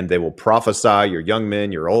 And they will prophesy, your young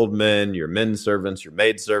men, your old men, your men servants, your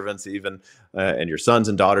maid servants, even, and your sons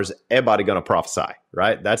and daughters, everybody going to prophesy,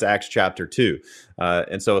 right? That's Acts chapter 2.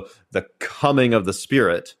 And so the coming of the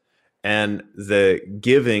Spirit and the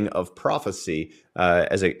giving of prophecy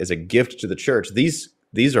as a gift to the church,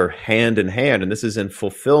 these are hand in hand, and this is in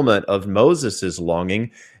fulfillment of Moses's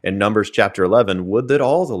longing in Numbers chapter 11. Would that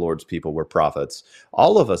all the Lord's people were prophets.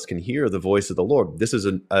 All of us can hear the voice of the Lord. This is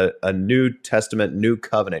a New Testament, New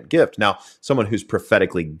Covenant gift. Now, someone who's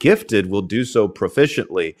prophetically gifted will do so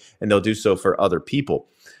proficiently, and they'll do so for other people.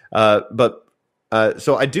 So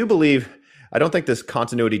I do believe, I don't think this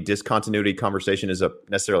continuity-discontinuity conversation is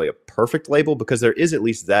necessarily a perfect label, because there is at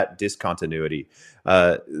least that discontinuity,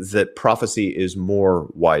 that prophecy is more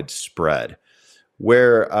widespread.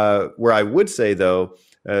 Where I would say, though,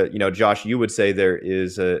 Josh, you would say there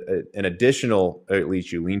is an additional, or at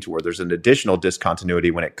least you lean toward, there's an additional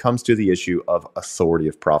discontinuity when it comes to the issue of authority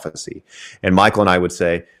of prophecy. And Michael and I would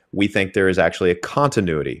say, we think there is actually a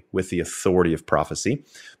continuity with the authority of prophecy,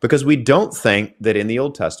 because we don't think that in the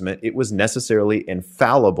Old Testament it was necessarily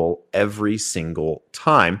infallible every single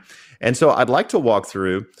time. And so I'd like to walk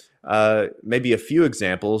through maybe a few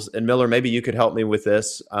examples. And Miller, maybe you could help me with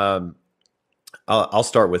this. I'll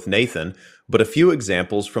start with Nathan, but a few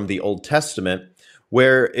examples from the Old Testament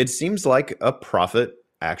where it seems like a prophet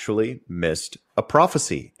actually missed a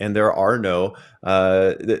prophecy, and there are no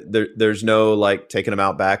there's no like taking him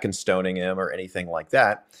out back and stoning him or anything like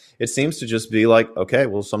that. It seems to just be like, okay,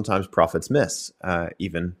 well, sometimes prophets miss,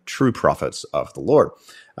 even true prophets of the Lord.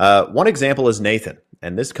 One example is Nathan,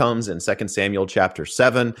 and this comes in 2 Samuel chapter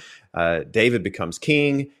 7. David becomes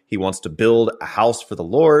king. He wants to build a house for the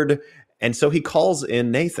Lord, and so he calls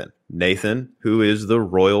in Nathan, who is the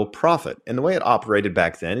royal prophet. And the way it operated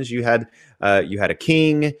back then is you had a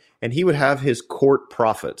king, and he would have his court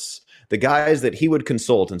prophets, the guys that he would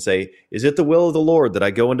consult and say, is it the will of the Lord that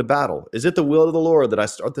I go into battle? Is it the will of the Lord that I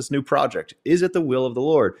start this new project? Is it the will of the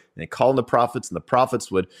Lord? And they call in the prophets, and the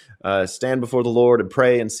prophets would stand before the Lord and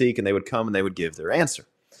pray and seek, and they would come and they would give their answer.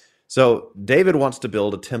 So David wants to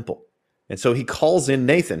build a temple. And so he calls in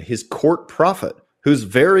Nathan, his court prophet, whose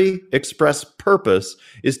very express purpose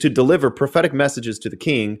is to deliver prophetic messages to the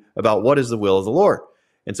king about what is the will of the Lord.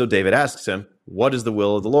 And so David asks him, what is the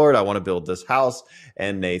will of the Lord? I want to build this house.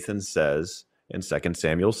 And Nathan says in 2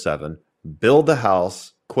 Samuel 7, build the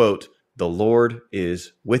house, quote, the Lord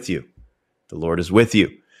is with you. The Lord is with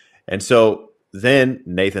you. And so then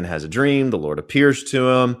Nathan has a dream. The Lord appears to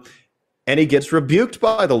him, and he gets rebuked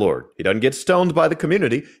by the Lord. He doesn't get stoned by the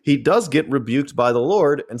community. He does get rebuked by the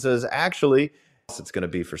Lord and says, actually, it's going to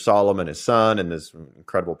be for Solomon, his son, and this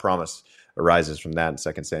incredible promise arises from that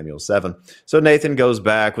in 2 Samuel 7. So Nathan goes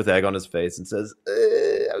back with egg on his face and says,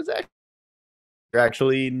 you're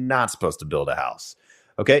actually not supposed to build a house.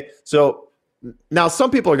 Okay, so now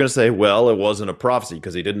some people are going to say, well, it wasn't a prophecy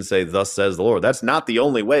because he didn't say, thus says the Lord. That's not the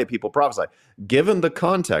only way people prophesy. Given the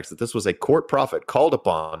context that this was a court prophet called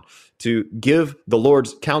upon to give the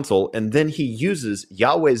Lord's counsel, and then he uses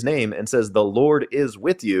Yahweh's name and says, the Lord is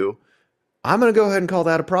with you, I'm going to go ahead and call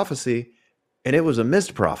that a prophecy, and it was a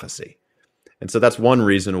missed prophecy. And so that's one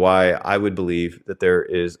reason why I would believe that there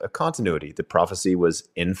is a continuity. The prophecy was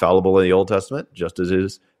infallible in the Old Testament, just as it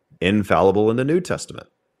is infallible in the New Testament.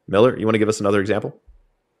 Miller, you want to give us another example?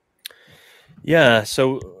 Yeah,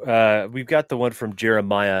 so we've got the one from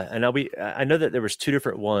Jeremiah, and I know that there was two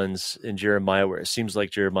different ones in Jeremiah where it seems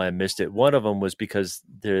like Jeremiah missed it. One of them was because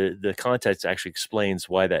the context actually explains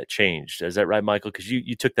why that changed. Is that right, Michael? Because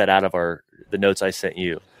you took that out of the notes I sent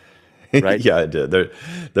you, right? Yeah, I did.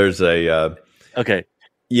 There's a Okay.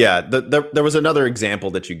 yeah. There was another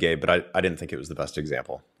example that you gave, but I didn't think it was the best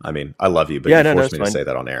example. I mean, I love you, but Yeah, you no, forced it's me to fine. say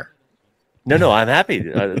that on air. No, I'm happy.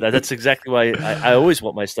 That's exactly why I always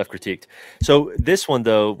want my stuff critiqued. So this one,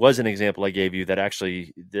 though, was an example I gave you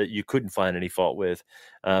that you couldn't find any fault with.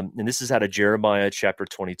 And this is out of Jeremiah chapter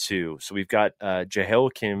 22. So we've got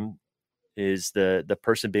Jehoiakim is the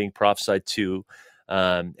person being prophesied to,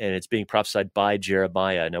 and it's being prophesied by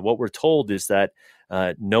Jeremiah. Now, what we're told is that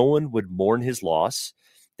no one would mourn his loss,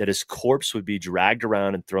 that his corpse would be dragged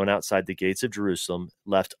around and thrown outside the gates of Jerusalem,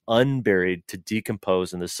 left unburied to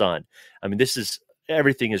decompose in the sun. I mean,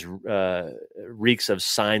 everything is reeks of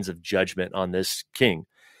signs of judgment on this king.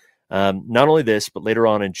 Not only this, but later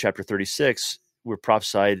on in chapter 36, we're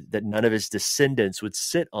prophesied that none of his descendants would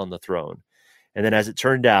sit on the throne. And then as it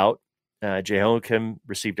turned out, Jehoiakim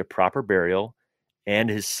received a proper burial and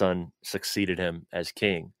his son succeeded him as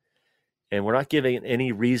king. And we're not giving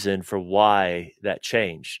any reason for why that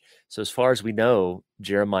changed. So as far as we know,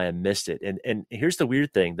 Jeremiah missed it. And here's the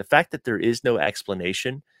weird thing. The fact that there is no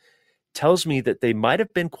explanation tells me that they might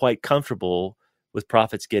have been quite comfortable with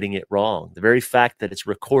prophets getting it wrong. The very fact that it's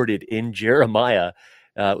recorded in Jeremiah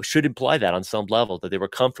should imply that on some level, that they were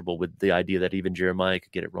comfortable with the idea that even Jeremiah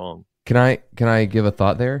could get it wrong. Can I give a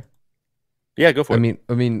thought there? Yeah, go for it.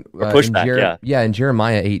 I mean, Or pushback, in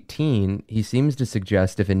Jeremiah 18, he seems to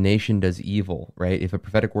suggest if a nation does evil, right? If a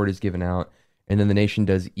prophetic word is given out and then the nation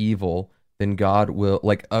does evil, then God will,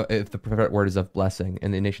 if the prophetic word is of blessing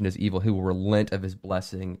and the nation does evil, he will relent of his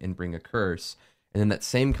blessing and bring a curse. And then that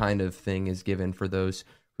same kind of thing is given for those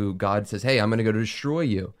who God says, hey, I'm going to go to destroy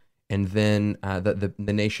you. And then the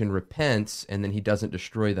nation repents and then he doesn't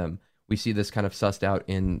destroy them. We see this kind of sussed out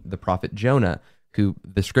in the prophet Jonah, who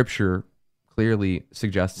the scripture clearly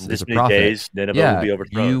suggests this is a many prophet. days, Nineveh will be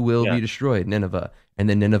overthrown. You will be destroyed, Nineveh. And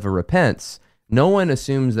then Nineveh repents. No one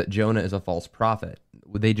assumes that Jonah is a false prophet.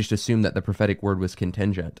 They just assume that the prophetic word was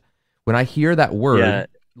contingent. When I hear that word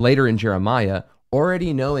later in Jeremiah,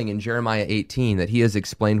 already knowing in Jeremiah 18 that he has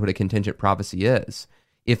explained what a contingent prophecy is,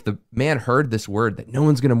 if the man heard this word that no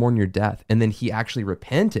one's going to mourn your death, and then he actually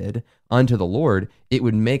repented unto the Lord, it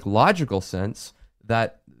would make logical sense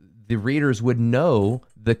that the readers would know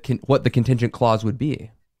what the contingent clause would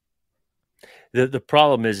be. The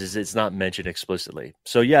problem is it's not mentioned explicitly.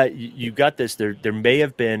 So yeah, you got this. There may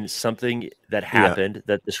have been something that happened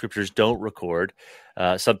that the scriptures don't record,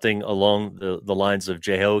 something along the lines of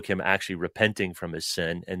Jehoiakim actually repenting from his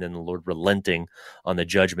sin, and then the Lord relenting on the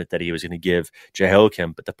judgment that he was going to give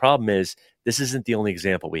Jehoiakim. But the problem is this isn't the only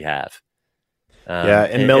example we have.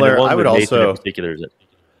 And Miller, I would also.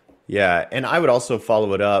 Yeah, and I would also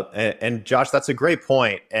follow it up. And Josh, that's a great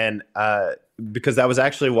point. And because that was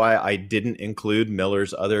actually why I didn't include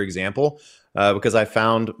Miller's other example, because I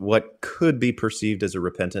found what could be perceived as a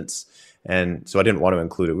repentance. And so I didn't want to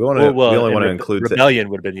include it. We only want to include rebellion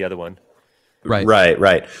would have been the other one.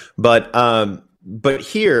 Right. But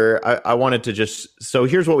here, I wanted to so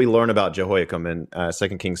here's what we learn about Jehoiakim in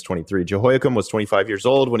 2 Kings 23. Jehoiakim was 25 years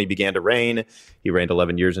old when he began to reign. He reigned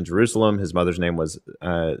 11 years in Jerusalem. His mother's name was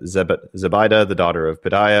Zebidah, the daughter of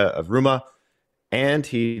Pedaiah of Rumah. And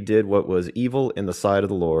he did what was evil in the sight of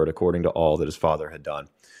the Lord, according to all that his father had done.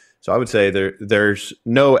 So I would say there's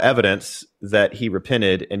no evidence that he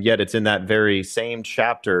repented, and yet it's in that very same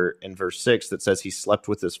chapter in verse 6 that says he slept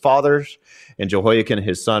with his fathers, and Jehoiakim,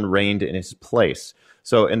 his son, reigned in his place.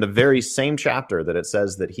 So in the very same chapter that it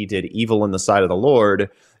says that he did evil in the sight of the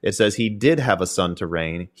Lord, it says he did have a son to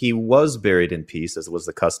reign. He was buried in peace, as was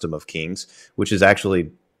the custom of kings, which is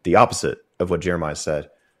actually the opposite of what Jeremiah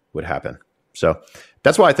said would happen. So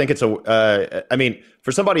that's why I think it's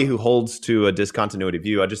for somebody who holds to a discontinuity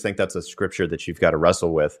view, I just think that's a scripture that you've got to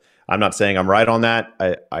wrestle with. I'm not saying I'm right on that.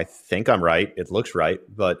 I think I'm right. It looks right,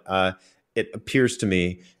 but it appears to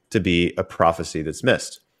me to be a prophecy that's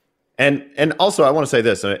missed. And also, I want to say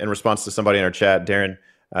this in response to somebody in our chat,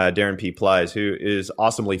 Darren P. Plies, who is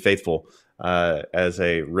awesomely faithful as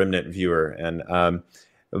a remnant viewer.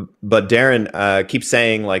 But Darren keeps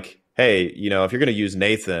saying, like, hey, if you're going to use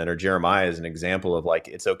Nathan or Jeremiah as an example of like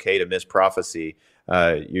it's okay to miss prophecy,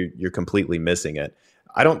 you're completely missing it.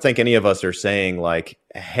 I don't think any of us are saying like,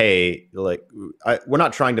 hey, like we're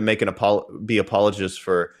not trying to make be apologists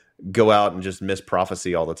for go out and just miss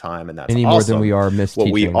prophecy all the time, and that's any more than we are miss what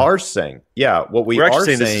teaching. We are saying. Yeah, what we're are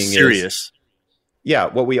saying this is serious. Yeah,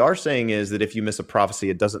 what we are saying is that if you miss a prophecy,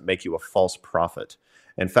 it doesn't make you a false prophet.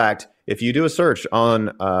 In fact, if you do a search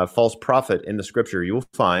on false prophet in the scripture, you will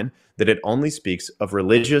find that it only speaks of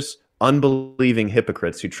religious, unbelieving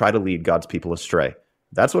hypocrites who try to lead God's people astray.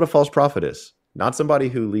 That's what a false prophet is. Not somebody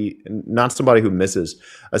who misses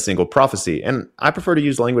a single prophecy. And I prefer to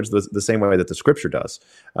use language the same way that the scripture does.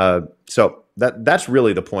 So that's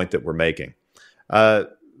really the point that we're making.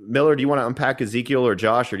 Miller, do you want to unpack Ezekiel or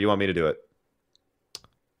Josh, or do you want me to do it?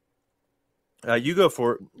 You go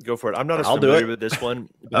for it. I'm not as I'll familiar with this one.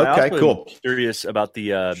 Okay, cool. I'm curious about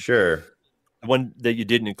the sure. one that you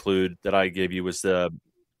didn't include that I gave you was the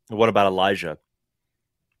one about Elijah.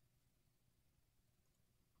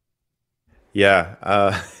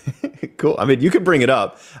 Yeah, cool. I mean, you could bring it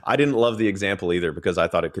up. I didn't love the example either because I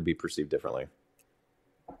thought it could be perceived differently.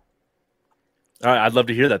 All right, I'd love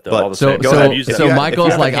to hear that though. But, all the So, same. so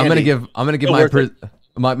Michael's like, I'm handy. gonna give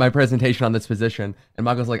my presentation on this position, and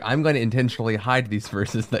Michael's like, I'm going to intentionally hide these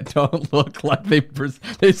verses that don't look like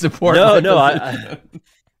they support. No,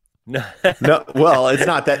 No, well, it's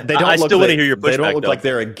not that they don't. I look still want to like- hear your They don't pushback, look though. like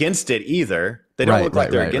they're against it either. They don't look like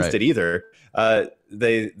they're against it either.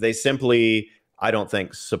 They simply, I don't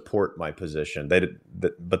think, support my position.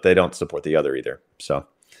 But they don't support the other either. So,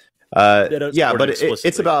 yeah, but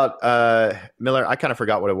it's about Miller. I kind of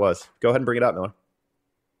forgot what it was. Go ahead and bring it up, Miller.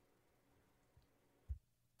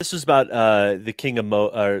 This was about the king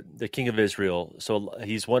of Israel. So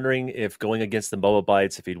he's wondering if going against the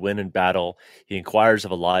Moabites, if he'd win in battle, he inquires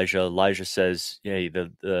of Elijah. Elijah says, "Hey,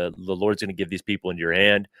 the Lord's going to give these people into your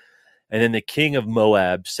hand." And then the king of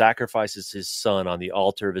Moab sacrifices his son on the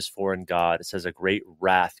altar of his foreign god. It says a great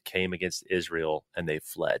wrath came against Israel, and they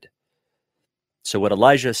fled. So what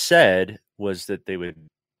Elijah said was that they would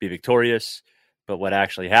be victorious, but what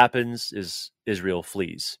actually happens is Israel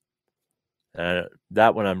flees.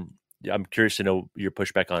 That one, I'm curious to know your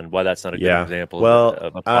pushback on why that's not a good example. Well,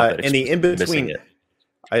 of a prophet in the in between,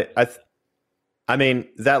 I mean,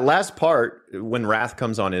 that last part, when wrath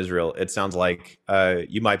comes on Israel, it sounds like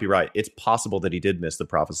you might be right. It's possible that he did miss the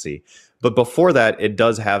prophecy. But before that, it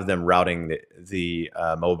does have them routing the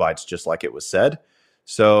Moabites just like it was said.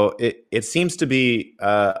 So it seems to be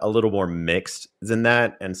a little more mixed than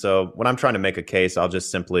that. And so when I'm trying to make a case, I'll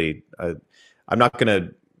just simply, I'm not going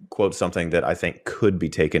to quote something that I think could be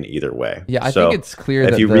taken either way. Yeah, I think it's clear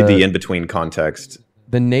if that you read the in-between context.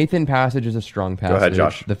 The Nathan passage is a strong passage. Go ahead,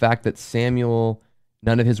 Josh. The fact that Samuel,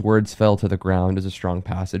 none of his words fell to the ground is a strong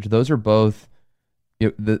passage. Those are both,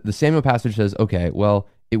 the Samuel passage says, okay, well,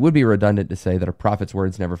 it would be redundant to say that a prophet's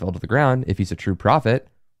words never fell to the ground if he's a true prophet.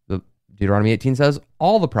 The Deuteronomy 18 says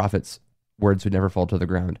all the prophets' words would never fall to the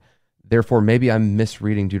ground. Therefore, maybe I'm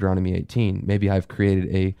misreading Deuteronomy 18. Maybe I've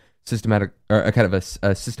created a systematic, or a kind of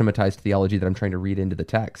a systematized theology that I'm trying to read into the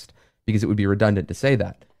text, because it would be redundant to say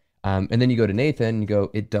that. And then you go to Nathan and you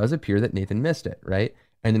go, it does appear that Nathan missed it, right?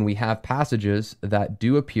 And then we have passages that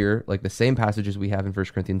do appear, like the same passages we have in 1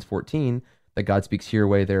 Corinthians 14, that God speaks here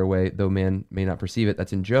way, there way, though man may not perceive it.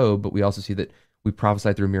 That's in Job, but we also see that we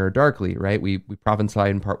prophesy through a mirror darkly, right? We prophesy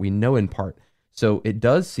in part, we know in part. So it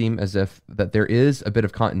does seem as if that there is a bit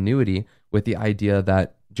of continuity with the idea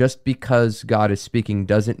that just because God is speaking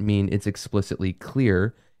doesn't mean it's explicitly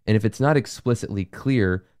clear. And if it's not explicitly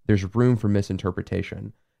clear, there's room for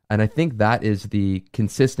misinterpretation. And I think that is the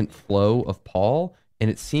consistent flow of Paul. And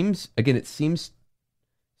it seems to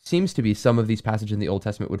be some of these passages in the Old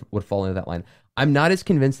Testament would fall into that line. I'm not as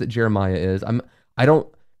convinced that Jeremiah is.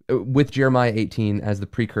 With Jeremiah 18 as the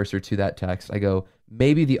precursor to that text, I go,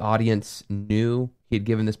 maybe the audience knew he had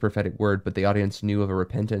given this prophetic word, but the audience knew of a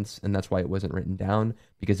repentance, and that's why it wasn't written down,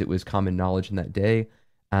 because it was common knowledge in that day.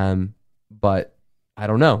 But I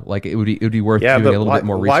don't know. Like it would be worth doing a little bit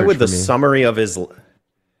more research. Why would the for me. summary of his?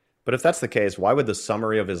 But if that's the case, why would the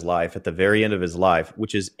summary of his life at the very end of his life,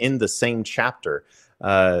 which is in the same chapter,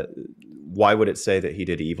 why would it say that he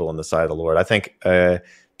did evil in the sight of the Lord? I think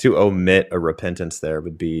to omit a repentance there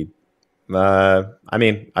would be, I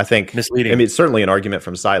think misleading. I mean, it's certainly an argument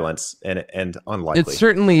from silence and unlikely. It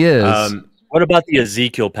certainly is. What about the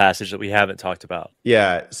Ezekiel passage that we haven't talked about?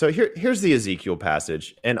 Yeah, so here's the Ezekiel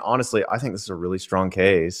passage, and honestly, I think this is a really strong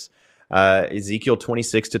case. Ezekiel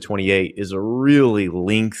 26 to 28 is a really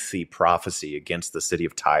lengthy prophecy against the city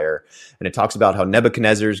of Tyre. And it talks about how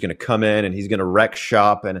Nebuchadnezzar is going to come in and he's going to wreck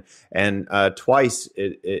shop. And twice,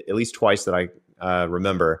 at least twice that I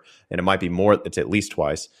remember, and it might be more, it's at least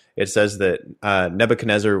twice, it says that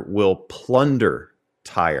Nebuchadnezzar will plunder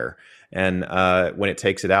Tyre. And when it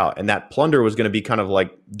takes it out, and that plunder was going to be kind of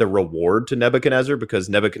like the reward to Nebuchadnezzar, because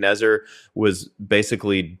Nebuchadnezzar was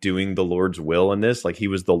basically doing the Lord's will in this. Like he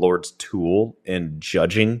was the Lord's tool in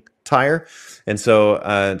judging Tyre. And so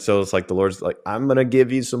it's like the Lord's like, I'm going to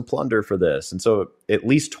give you some plunder for this. And so at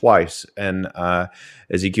least twice in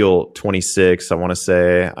Ezekiel 26, I want to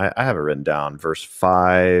say, I have it written down, verse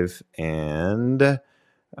 5, and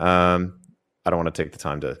I don't want to take the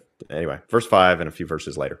time to, anyway, verse 5 and a few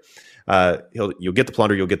verses later. You'll get the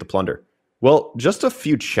plunder, you'll get the plunder. Well, just a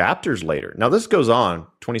few chapters later, now this goes on,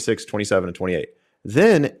 26, 27, and 28.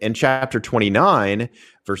 Then in chapter 29,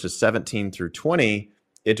 verses 17 through 20,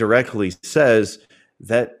 it directly says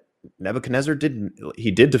that Nebuchadnezzar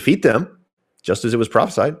did defeat them, just as it was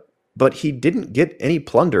prophesied, but he didn't get any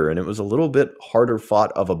plunder, and it was a little bit harder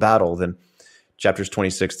fought of a battle than chapters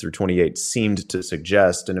 26 through 28 seemed to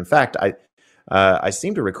suggest. And in fact, I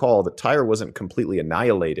seem to recall that Tyre wasn't completely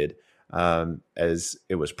annihilated as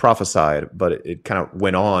it was prophesied, but it kind of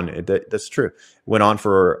went on. That's true. Went on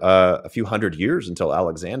for a few hundred years until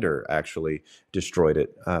Alexander actually destroyed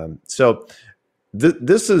it. So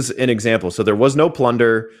this is an example. So there was no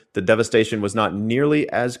plunder. The devastation was not nearly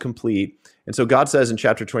as complete. And so God says in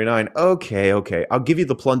chapter 29, okay, I'll give you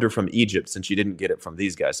the plunder from Egypt since you didn't get it from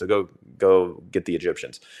these guys. So go get the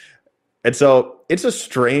Egyptians. And so it's a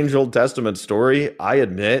strange Old Testament story, I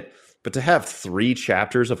admit. But to have 3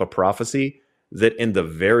 chapters of a prophecy that in the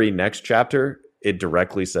very next chapter, it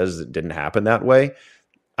directly says it didn't happen that way,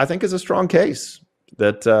 I think is a strong case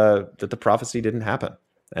that the prophecy didn't happen.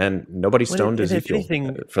 And nobody stoned Ezekiel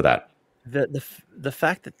for that. The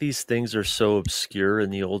fact that these things are so obscure in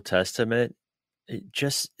the Old Testament,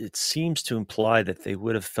 it seems to imply that they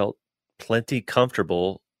would have felt plenty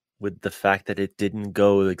comfortable with the fact that it didn't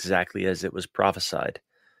go exactly as it was prophesied.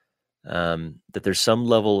 That there's some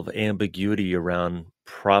level of ambiguity around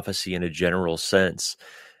prophecy in a general sense,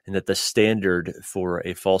 and that the standard for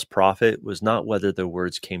a false prophet was not whether the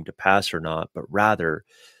words came to pass or not, but rather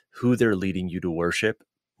who they're leading you to worship,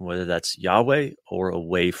 whether that's Yahweh or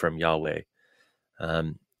away from Yahweh.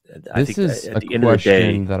 I think is at a the end of the day,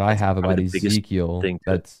 question that I have about Ezekiel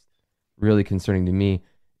that's really concerning to me.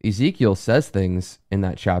 Ezekiel says things in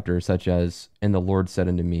that chapter such as, "And the Lord said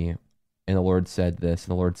unto me," and the Lord said this,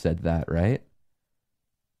 and the Lord said that, right?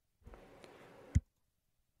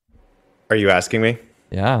 Are you asking me?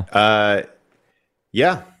 Yeah.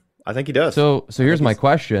 Yeah, I think he does. So here's my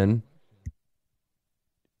question.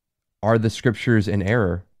 Are the scriptures in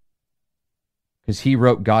error? Because he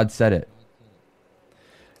wrote, God said it.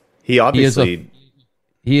 He obviously...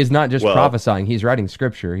 He is not just prophesying. He's writing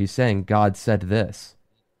scripture. He's saying, God said this.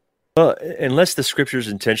 Well, unless the scriptures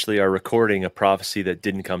intentionally are recording a prophecy that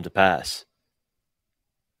didn't come to pass.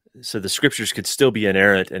 So the scriptures could still be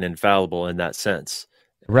inerrant and infallible in that sense.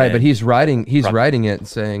 Right, but he's writing it and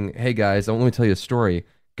saying, hey guys, let me tell you a story.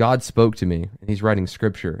 God spoke to me, and he's writing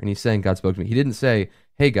scripture, and he's saying God spoke to me. He didn't say,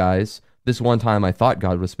 hey guys, this one time I thought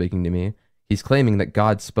God was speaking to me. He's claiming that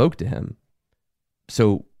God spoke to him.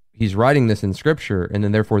 So he's writing this in scripture, and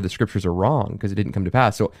then therefore the scriptures are wrong because it didn't come to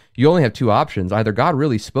pass. So you only have two options. Either God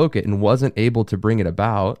really spoke it and wasn't able to bring it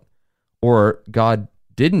about, or God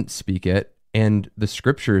didn't speak it, and the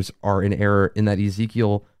scriptures are in error in that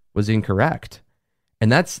Ezekiel was incorrect.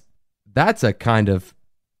 And that's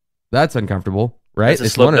uncomfortable, right? That's a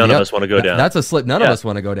slip none of us want to go down. That's a slip none of us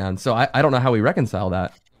want to go down. So I don't know how we reconcile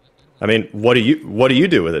that. I mean, what do you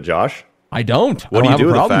do with it, Josh? I don't. What do you do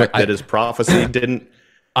with the fact that his prophecy didn't?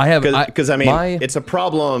 Because it's a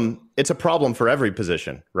problem. It's a problem for every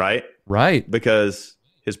position, right? Right. Because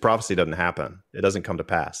his prophecy doesn't happen. It doesn't come to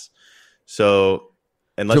pass. So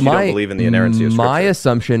unless you don't believe in the inerrancy of Scripture, my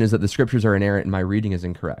assumption is that the Scriptures are inerrant and my reading is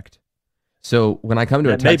incorrect. So when I come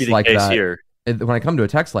to a text like that, when I come to a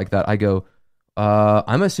text like that, I go,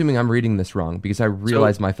 I'm assuming I'm reading this wrong because I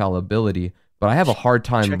realize my fallibility, but I have a hard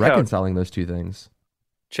time reconciling those two things.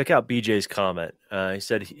 Check out BJ's comment. He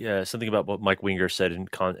said something about what Mike Winger said in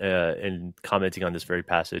commenting on this very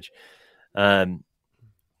passage. So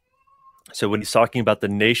when he's talking about the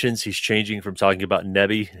nations, he's changing from talking about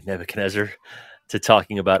Nebuchadnezzar, to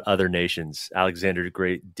talking about other nations. Alexander the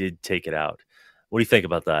Great did take it out. What do you think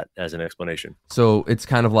about that as an explanation? So it's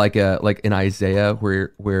kind of like in Isaiah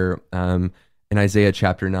where in Isaiah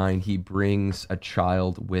chapter 9, he brings a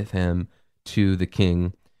child with him to the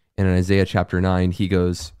king. And in Isaiah chapter 9, he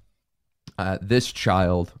goes, this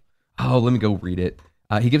child, let me go read it.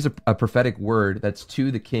 He gives a prophetic word that's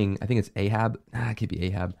to the king. I think it's Ahab. It could be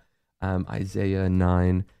Ahab. Isaiah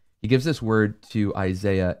 9. He gives this word to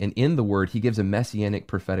Isaiah, and in the word, he gives a messianic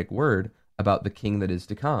prophetic word about the king that is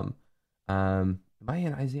to come. Am I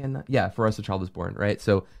in Isaiah 9? Yeah, for us a child is born, right?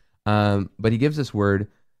 So, but he gives this word.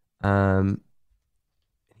 He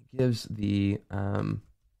gives the...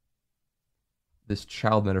 this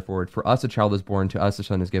child metaphor. For us a child is born, to us a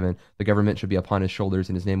son is given. The government should be upon his shoulders,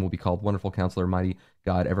 and his name will be called Wonderful Counselor, Mighty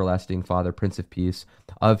God, Everlasting Father, Prince of Peace.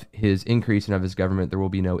 Of his increase and of his government there will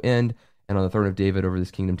be no end, and on the throne of David over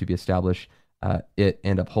this kingdom to be established it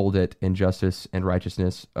and uphold it in justice and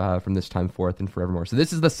righteousness from this time forth and forevermore. So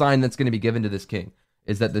this is the sign that's going to be given to this king,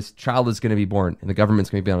 is that this child is going to be born and the government's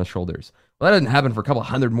going to be on his shoulders. Well, that doesn't happen for a couple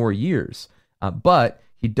hundred more years, but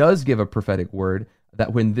he does give a prophetic word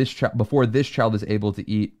that when before this child is able to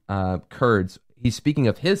eat curds, he's speaking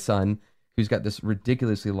of his son, who's got this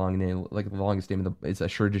ridiculously long name, like the longest name it's a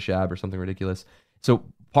Shur-Jashab or something ridiculous. So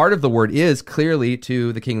part of the word is clearly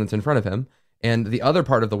to the king that's in front of him, and the other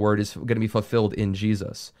part of the word is going to be fulfilled in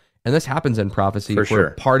Jesus. And this happens in prophecy, where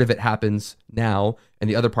sure. part of it happens now and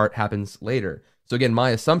the other part happens later. So again,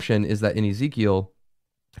 my assumption is that in Ezekiel,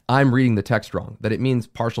 I'm reading the text wrong, that it means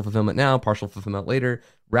partial fulfillment now, partial fulfillment later,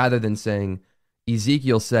 rather than saying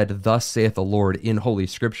Ezekiel said, "Thus saith the Lord" in Holy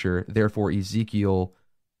Scripture. Therefore, Ezekiel,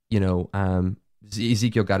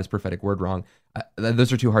 Ezekiel got his prophetic word wrong.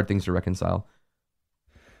 Those are two hard things to reconcile.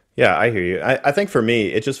 Yeah, I hear you. I think for me,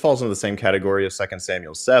 it just falls into the same category as 2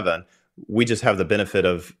 Samuel 7. We just have the benefit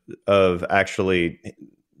of actually,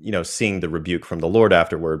 seeing the rebuke from the Lord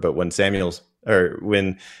afterward. But when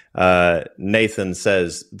Nathan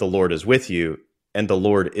says the Lord is with you, and the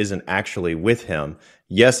Lord isn't actually with him,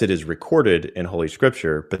 yes, it is recorded in Holy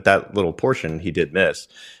Scripture, but that little portion he did miss.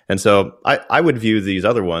 And so I would view these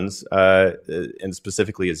other ones, and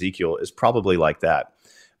specifically Ezekiel, is probably like that.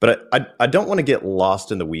 But I don't want to get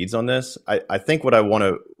lost in the weeds on this. I think what I want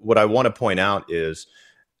to point out is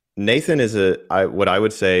Nathan is what I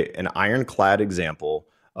would say an ironclad example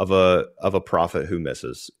of a prophet who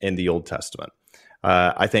misses in the Old Testament.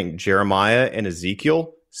 I think Jeremiah and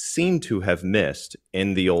Ezekiel seem to have missed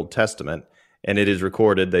in the Old Testament, and it is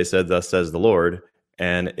recorded, they said, "Thus says the Lord,"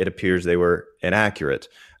 and it appears they were inaccurate.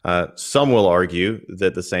 Some will argue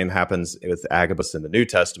that the same happens with Agabus in the New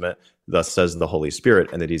Testament, "Thus says the Holy Spirit,"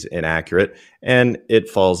 and that he's inaccurate, and it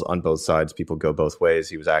falls on both sides. People go both ways.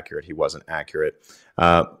 He was accurate, he wasn't accurate.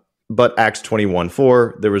 But Acts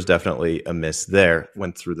 21:4, there was definitely a miss there.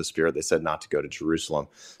 When through the Spirit they said not to go to Jerusalem.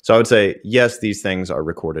 So I would say, yes, these things are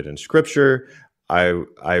recorded in Scripture.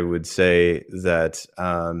 I would say that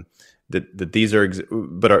that these are,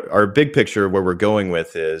 but our big picture where we're going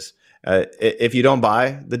with is, if you don't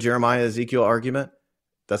buy the Jeremiah Ezekiel argument,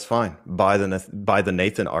 that's fine. Buy the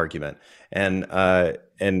Nathan argument, and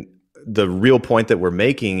the real point that we're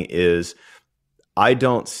making is, I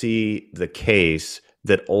don't see the case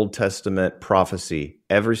that Old Testament prophecy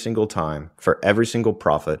every single time for every single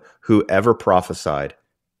prophet who ever prophesied,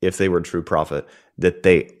 if they were a true prophet, that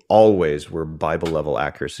they always were Bible level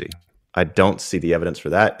accuracy. I don't see the evidence for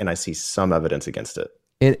that, and I see some evidence against it.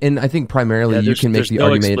 And I think primarily you can make the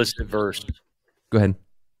argument. There's no explicit verse. Go ahead.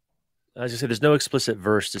 I was just say there's no explicit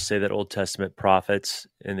verse to say that Old Testament prophets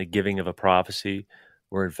in the giving of a prophecy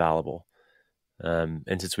were infallible.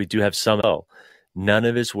 And since we do have none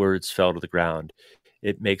of his words fell to the ground.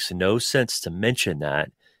 It makes no sense to mention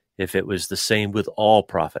that if it was the same with all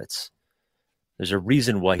prophets. There's a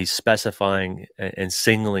reason why he's specifying and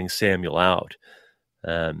singling Samuel out.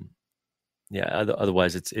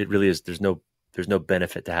 Otherwise it really is. There's no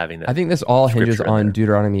benefit to having that. I think this all hinges on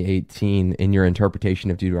Deuteronomy 18 in your interpretation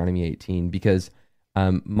of Deuteronomy 18, because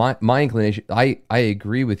my inclination, I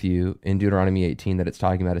agree with you in Deuteronomy 18 that it's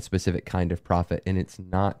talking about a specific kind of prophet, and it's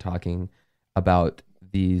not talking about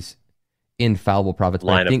these infallible prophets.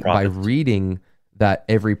 But I think by reading that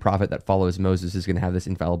every prophet that follows Moses is going to have this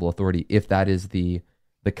infallible authority, if that is the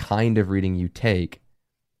kind of reading you take,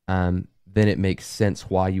 then it makes sense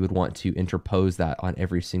why you would want to interpose that on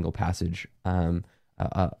every single passage, or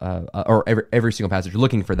every single passage,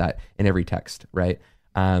 looking for that in every text, right?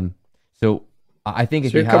 So I think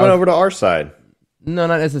if you're coming over to our side. No,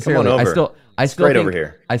 not necessarily. Come on over. I still right think, over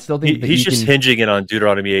here. I still think he's just hinging it on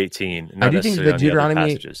Deuteronomy 18. I do think that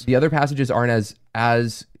Deuteronomy, the other passages aren't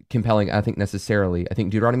as compelling, I think, necessarily. I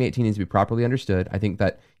think Deuteronomy 18 needs to be properly understood. I think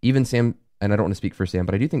that even Sam, and I don't want to speak for Sam,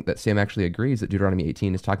 but I do think that Sam actually agrees that Deuteronomy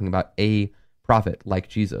 18 is talking about a prophet like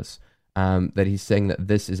Jesus, that he's saying that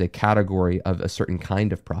this is a category of a certain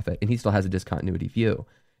kind of prophet, and he still has a discontinuity view.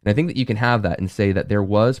 And I think that you can have that and say that there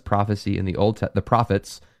was prophecy in the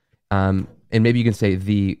prophets, and maybe you can say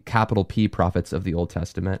the capital P prophets of the Old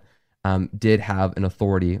Testament did have an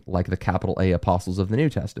authority like the capital A apostles of the New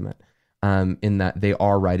Testament, in that they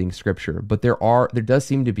are writing scripture. But there does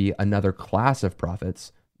seem to be another class of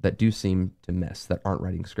prophets that do seem to miss, that aren't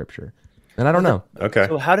writing scripture. And I don't know. Okay.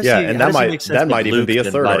 So how does that might even be a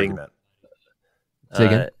third argument. Say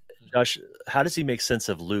again? Josh, how does he make sense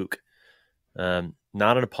of Luke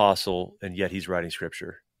not an apostle, and yet he's writing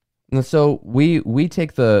scripture. And so we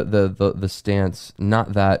take the stance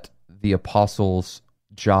not that the apostles'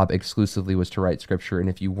 job exclusively was to write scripture, and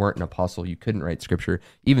if you weren't an apostle, you couldn't write scripture.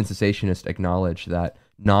 Even cessationists acknowledge that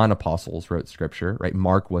non-apostles wrote scripture, right?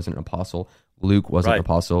 Mark wasn't an apostle. Luke wasn't an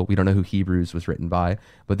apostle. We don't know who Hebrews was written by,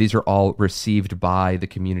 but these are all received by the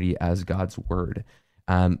community as God's word.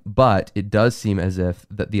 But it does seem as if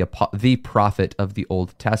that the prophet of the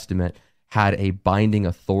Old Testament had a binding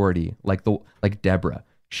authority, like Deborah.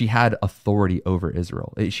 She had authority over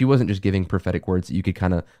Israel. She wasn't just giving prophetic words that you could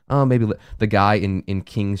kind of, maybe the guy in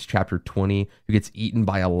Kings chapter 20 who gets eaten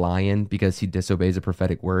by a lion because he disobeys a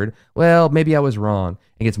prophetic word. Well, maybe I was wrong,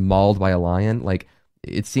 and gets mauled by a lion. Like,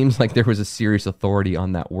 it seems like there was a serious authority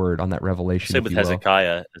on that word, on that revelation. Same with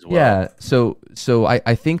Hezekiah as well. Yeah. So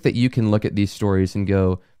I think that you can look at these stories and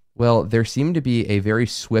go, well, there seemed to be a very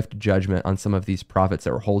swift judgment on some of these prophets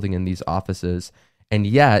that were holding in these offices, and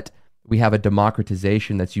yet we have a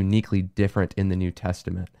democratization that's uniquely different in the New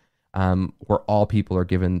Testament, where all people are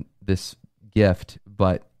given this gift,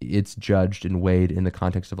 but it's judged and weighed in the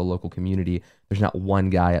context of a local community. There's not one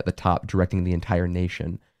guy at the top directing the entire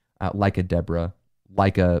nation, like a Deborah,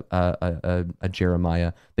 like a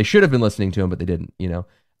Jeremiah. They should have been listening to him, but they didn't.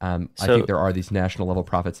 I think there are these national level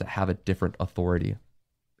prophets that have a different authority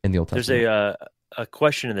in the Old Testament. There's a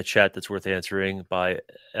question in the chat that's worth answering by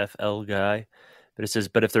FL Guy. But it says,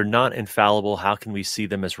 but if they're not infallible, how can we see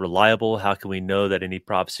them as reliable? How can we know that any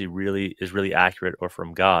prophecy is really accurate or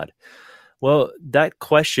from God? Well, that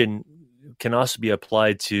question can also be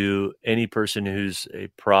applied to any person who's a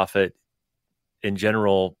prophet in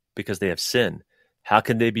general because they have sin. How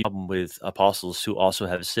can they be with apostles who also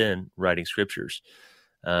have sin writing scriptures?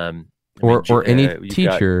 Or any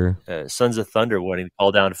teacher. Sons of Thunder wanting to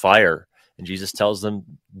call down fire. And Jesus tells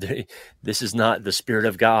them, this is not the Spirit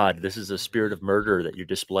of God. This is a spirit of murder that you're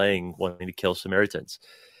displaying, wanting to kill Samaritans.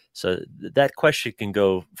 So that question can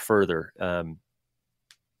go further. At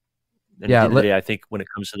the end of the day, I think when it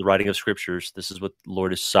comes to the writing of scriptures, this is what the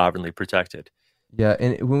Lord has sovereignly protected. Yeah,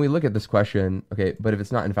 and when we look at this question, okay, but if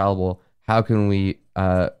it's not infallible, how can we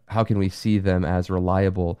see them as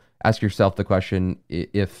reliable? Ask yourself the question: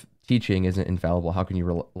 if teaching isn't infallible, how can you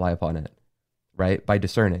rely upon it? Right? By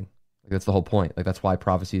discerning. That's the whole point. Like, that's why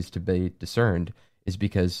prophecy is to be discerned, is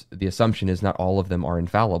because the assumption is not all of them are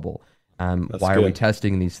infallible. Why are we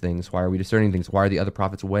testing these things? Why are we discerning things? Why are the other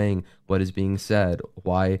prophets weighing what is being said?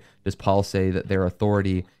 Why does Paul say that their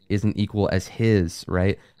authority isn't equal as his,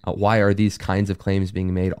 right? Why are these kinds of claims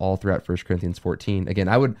being made all throughout 1 Corinthians 14? Again,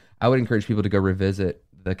 I would encourage people to go revisit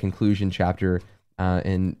the conclusion chapter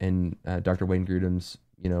in Dr. Wayne Grudem's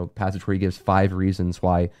passage where he gives 5 reasons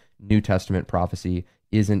why New Testament prophecy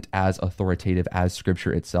isn't as authoritative as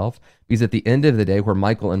Scripture itself. Because at the end of the day, where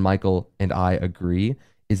Michael and I agree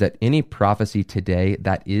is that any prophecy today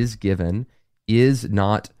that is given is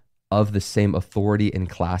not of the same authority and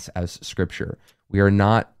class as Scripture. We are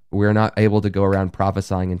not able to go around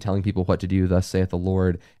prophesying and telling people what to do, thus saith the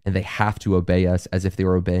Lord, and they have to obey us as if they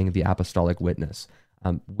were obeying the apostolic witness.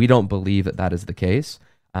 We don't believe that that is the case.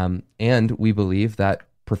 And we believe that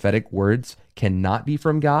prophetic words cannot be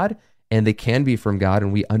from God, and they can be from God,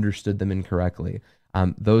 and we understood them incorrectly.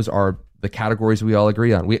 Those are the categories we all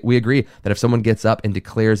agree on. We agree that if someone gets up and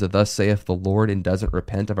declares that thus saith the Lord and doesn't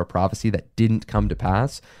repent of a prophecy that didn't come to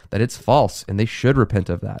pass, that it's false, and they should repent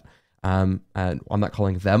of that. And I'm not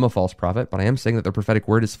calling them a false prophet, but I am saying that their prophetic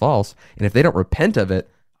word is false, and if they don't repent of it,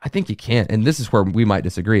 I think you can't. And this is where we might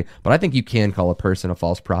disagree, but I think you can call a person a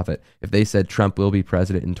false prophet. If they said Trump will be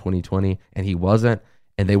president in 2020 and he wasn't,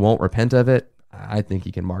 and they won't repent of it, I think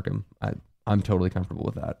you can mark him. I'm totally comfortable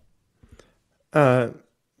with that.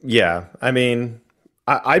 Yeah. I mean,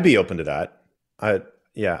 I'd be open to that. I'd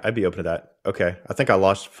be open to that. Okay. I think I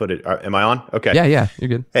lost footage. Am I on? Okay. Yeah. You're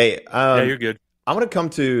good. Hey, yeah, you're good. I want to come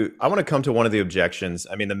to one of the objections.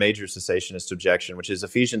 I mean, the major cessationist objection, which is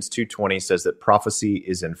Ephesians 2:20 says that prophecy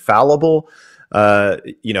is infallible.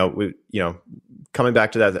 Coming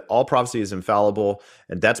back to that all prophecy is infallible,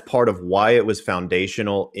 and that's part of why it was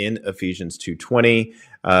foundational in Ephesians 2:20.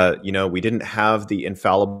 We didn't have the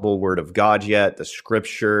infallible word of God yet. The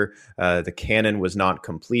scripture, the canon was not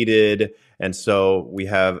completed, and so we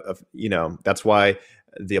have, that's why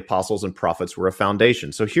the apostles and prophets were a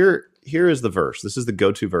foundation. So here is the verse. This is the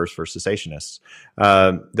go-to verse for cessationists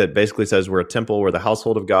that basically says we're a temple, we're the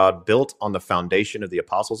household of God, built on the foundation of the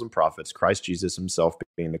apostles and prophets, Christ Jesus himself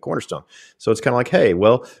being the cornerstone. So it's kind of like, hey,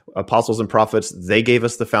 well, apostles and prophets, they gave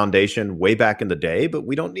us the foundation way back in the day, but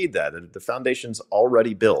we don't need that. The foundation's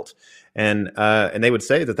already built. And they would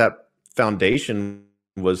say that foundation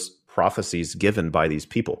was prophecies given by these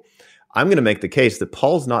people. I'm going to make the case that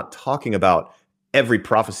Paul's not talking about every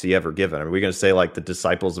prophecy ever given. I mean, we're going to say like the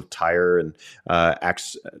disciples of Tyre and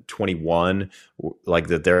Acts 21, like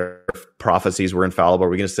that their prophecies were infallible. Are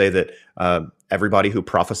we going to say that everybody who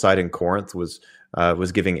prophesied in Corinth was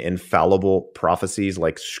giving infallible prophecies,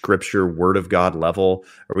 like Scripture, Word of God level?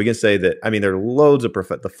 Are we going to say that? I mean, there are loads of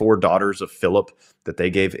the 4 daughters of Philip, that they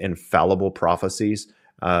gave infallible prophecies.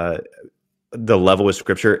 The level of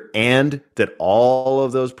Scripture, and that all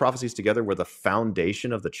of those prophecies together were the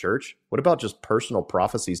foundation of the church? What about just personal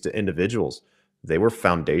prophecies to individuals? They were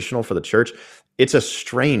foundational for the church. It's a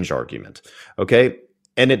strange argument, okay?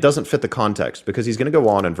 And it doesn't fit the context, because he's going to go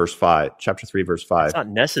on in verse 5, chapter 3, verse 5. It's not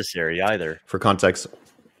necessary either. For context,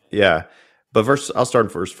 yeah. But I'll start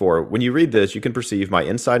in verse 4. When you read this, you can perceive my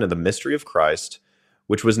insight into the mystery of Christ,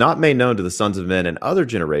 which was not made known to the sons of men in other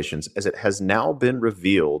generations, as it has now been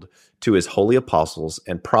revealed to his holy apostles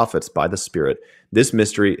and prophets by the Spirit. This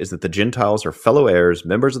mystery is that the Gentiles are fellow heirs,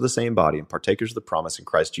 members of the same body, and partakers of the promise in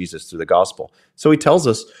Christ Jesus through the gospel. So he tells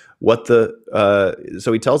us what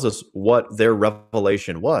their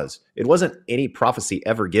revelation was. It wasn't any prophecy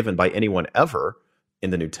ever given by anyone ever in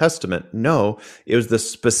the New Testament. No, it was the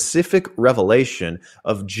specific revelation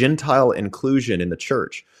of Gentile inclusion in the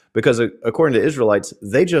church. Because according to Israelites,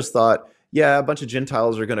 they just thought, yeah, a bunch of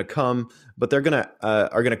Gentiles are going to come, but they're going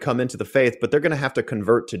to come into the faith, but they're going to have to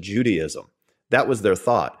convert to Judaism. That was their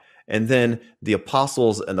thought. And then the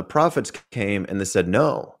apostles and the prophets came and they said,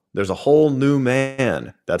 no, there's a whole new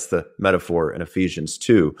man. That's the metaphor in Ephesians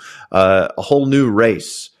 2. A whole new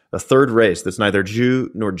race, a third race that's neither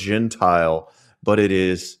Jew nor Gentile, but it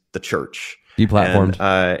is the church.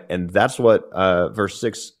 Deplatformed. And that's what verse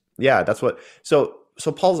 6. Yeah, that's what. So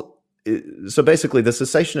basically the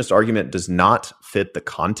cessationist argument does not fit the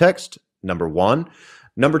context, number one.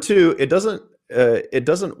 Number two, it doesn't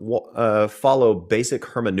follow basic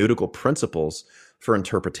hermeneutical principles for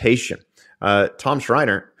interpretation. Tom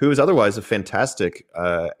Schreiner, who is otherwise a fantastic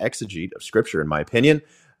exegete of Scripture, in my opinion,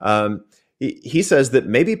 he says that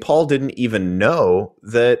maybe Paul didn't even know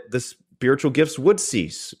that the spiritual gifts would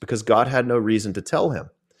cease because God had no reason to tell him.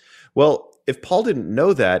 Well, if Paul didn't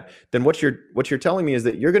know that, then what you're telling me is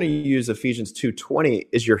that you're going to use Ephesians 2:20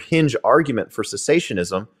 as your hinge argument for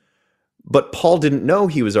cessationism, but Paul didn't know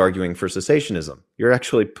he was arguing for cessationism. You're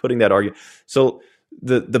actually putting that argument. So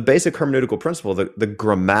the basic hermeneutical principle, the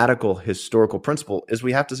grammatical historical principle, is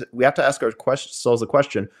we have to ask ourselves the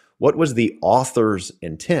question: what was the author's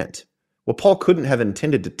intent? Well, Paul couldn't have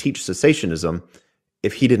intended to teach cessationism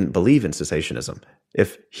if he didn't believe in cessationism.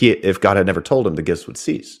 If God had never told him the gifts would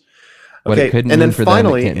cease. Okay, and then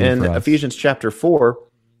finally in Ephesians chapter 4,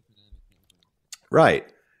 right,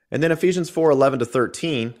 and then Ephesians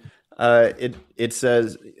 4:11-13, it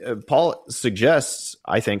says, Paul suggests,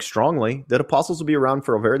 I think strongly, that apostles will be around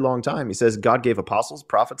for a very long time. He says, God gave apostles,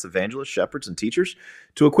 prophets, evangelists, shepherds, and teachers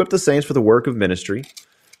to equip the saints for the work of ministry,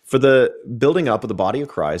 for the building up of the body of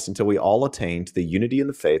Christ, until we all attain to the unity in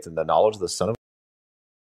the faith and the knowledge of the Son of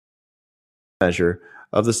God, measure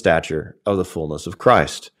of the stature of the fullness of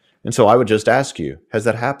Christ. And so I would just ask you, has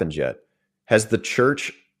that happened yet? Has the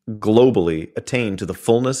church globally attained to the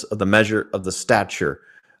fullness of the measure of the stature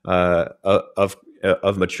of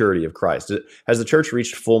maturity of Christ? Has the church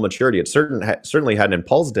reached full maturity? It certainly hadn't in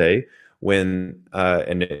Paul's day, when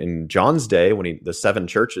in John's day, when the 7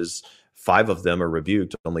 churches, 5 of them are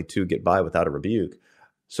rebuked, only 2 get by without a rebuke.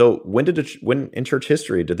 So when in church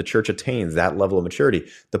history did the church attain that level of maturity?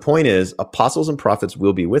 The point is, apostles and prophets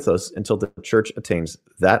will be with us until the church attains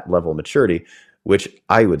that level of maturity, which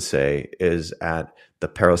I would say is at the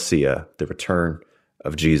parousia, the return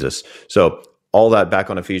of Jesus. So all that back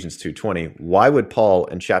on Ephesians 2:20, why would Paul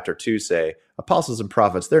in chapter 2 say, apostles and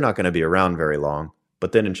prophets, they're not going to be around very long,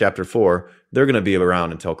 but then in chapter 4, they're going to be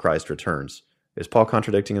around until Christ returns? Is Paul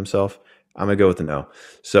contradicting himself? I'm going to go with the no.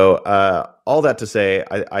 So all that to say,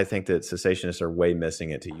 I think that cessationists are way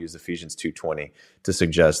missing it to use Ephesians 2:20 to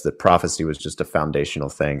suggest that prophecy was just a foundational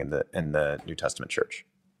thing in the New Testament church.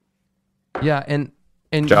 Yeah, and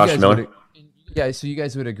Josh Miller? So you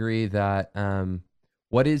guys would agree that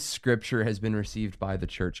what is Scripture has been received by the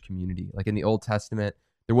church community. Like in the Old Testament,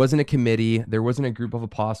 there wasn't a committee, there wasn't a group of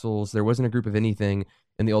apostles, there wasn't a group of anything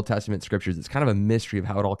in the Old Testament Scriptures. It's kind of a mystery of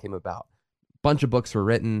how it all came about. A bunch of books were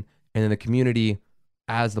written, and then the community,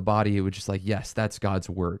 as the body, it was just like, yes, that's God's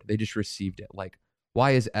word. They just received it. Like,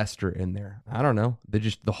 why is Esther in there? I don't know.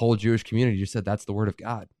 The whole Jewish community just said that's the word of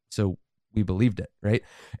God, so we believed it, right?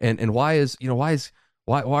 And why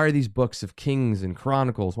are these books of Kings and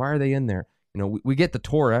Chronicles? Why are they in there? We get the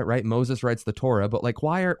Torah, right? Moses writes the Torah, but like,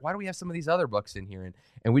 why do we have some of these other books in here?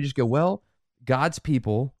 And we just go, well, God's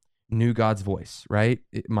people knew God's voice, right?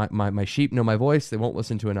 My sheep know my voice. They won't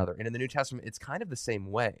listen to another. And in the New Testament, it's kind of the same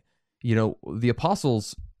way. The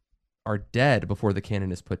apostles are dead before the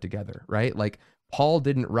canon is put together, right? Like Paul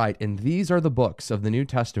didn't write, and these are the books of the New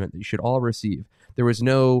Testament that you should all receive. There was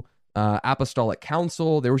no apostolic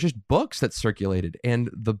council. There was just books that circulated, and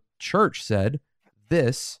the church said,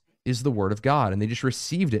 this is the word of God, and they just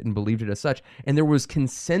received it and believed it as such. And there was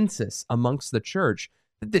consensus amongst the church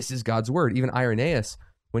that this is God's word. Even Irenaeus,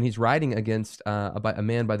 when he's writing against a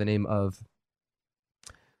man by the name of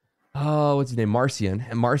what's his name? Marcion.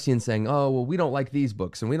 And Marcion saying, well, we don't like these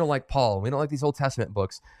books, and we don't like Paul, and we don't like these Old Testament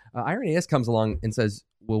books. Irenaeus comes along and says,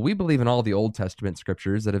 well, we believe in all the Old Testament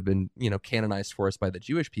scriptures that have been, canonized for us by the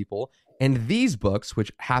Jewish people. And these books,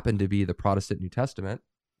 which happen to be the Protestant New Testament,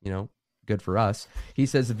 good for us. He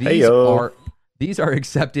says these are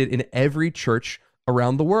accepted in every church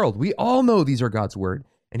around the world. We all know these are God's word.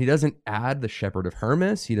 And he doesn't add the Shepherd of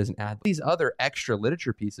Hermas. He doesn't add these other extra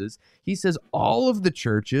literature pieces. He says all of the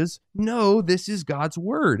churches know this is God's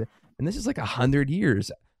word. And this is like 100 years.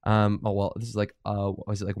 This is like,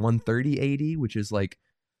 was it like 130 AD, which is like,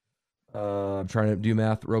 I'm trying to do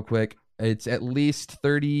math real quick. It's at least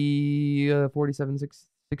 30, 47,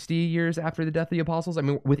 60 years after the death of the apostles. I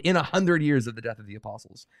mean, within 100 years of the death of the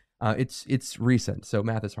apostles. It's recent, so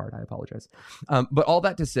math is hard. I apologize. But all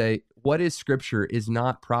that to say, what is Scripture is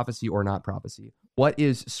not prophecy or not prophecy. What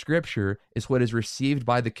is Scripture is what is received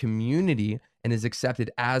by the community and is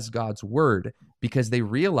accepted as God's word, because they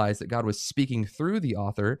realize that God was speaking through the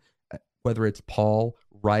author, whether it's Paul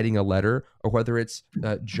writing a letter or whether it's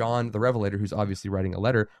John the Revelator, who's obviously writing a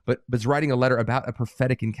letter, but is writing a letter about a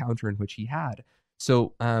prophetic encounter in which he had.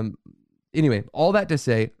 So anyway, all that to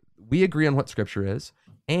say, we agree on what Scripture is.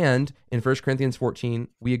 And in 1 Corinthians 14,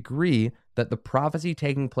 we agree that the prophecy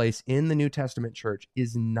taking place in the New Testament church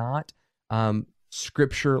is not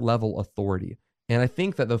Scripture level authority. And I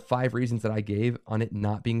think that the 5 reasons that I gave on it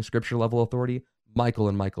not being Scripture level authority, Michael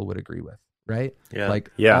would agree with, right?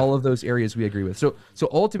 Yeah. All of those areas we agree with. So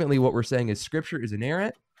ultimately what we're saying is Scripture is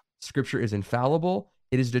inerrant, Scripture is infallible.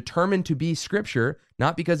 It is determined to be Scripture,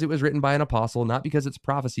 not because it was written by an apostle, not because it's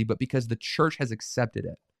prophecy, but because the church has accepted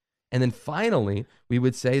it. And then finally, we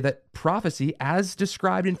would say that prophecy, as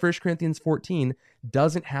described in 1 Corinthians 14,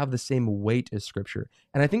 doesn't have the same weight as Scripture.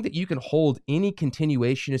 And I think that you can hold any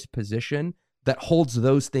continuationist position that holds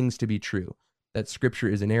those things to be true, that Scripture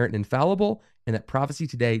is inerrant and infallible, and that prophecy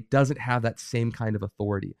today doesn't have that same kind of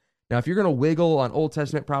authority. Now, if you're going to wiggle on Old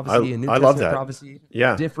Testament prophecy and New Testament prophecy,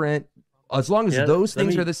 different, as long as those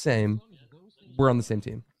things are the same, we're on the same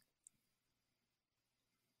team.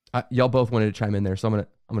 Y'all both wanted to chime in there, so I'm gonna.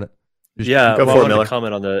 I wanted to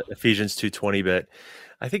comment on the Ephesians 2:20 bit.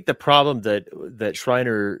 I think the problem that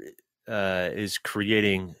Schreiner is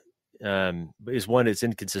creating is one, it's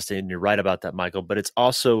inconsistent, and you're right about that, Michael. But it's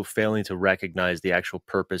also failing to recognize the actual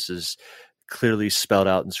purposes clearly spelled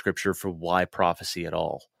out in Scripture for why prophecy at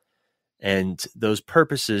all. And those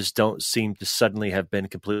purposes don't seem to suddenly have been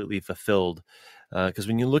completely fulfilled. Because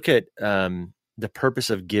when you look at the purpose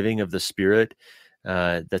of giving of the Spirit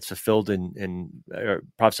that's fulfilled in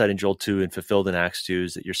prophesied in Joel 2 and fulfilled in Acts 2,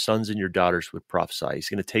 is that your sons and your daughters would prophesy. He's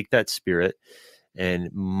going to take that Spirit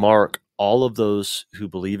and mark all of those who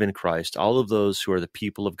believe in Christ, all of those who are the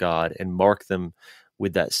people of God, and mark them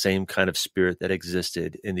with that same kind of Spirit that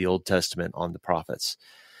existed in the Old Testament on the prophets.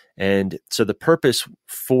 And so the purpose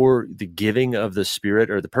for the giving of the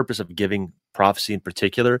Spirit, or the purpose of giving prophecy in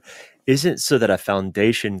particular, isn't so that a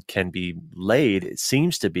foundation can be laid. It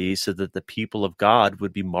seems to be so that the people of God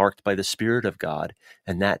would be marked by the Spirit of God,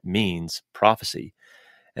 and that means prophecy.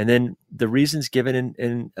 And then the reasons given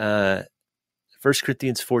in 1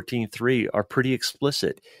 Corinthians 14:3 are pretty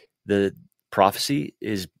explicit. The prophecy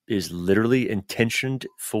is literally intentioned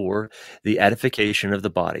for the edification of the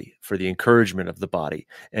body, for the encouragement of the body,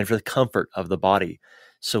 and for the comfort of the body.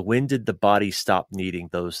 So when did the body stop needing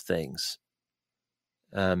those things?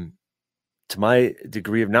 To my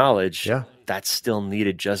degree of knowledge, that's still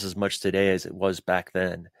needed just as much today as it was back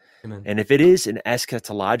then. Amen. And if it is an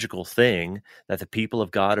eschatological thing that the people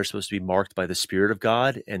of God are supposed to be marked by the Spirit of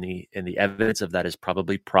God, and the evidence of that is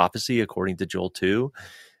probably prophecy according to Joel 2,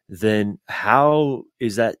 then how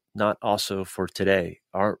is that not also for today?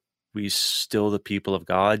 Aren't we still the people of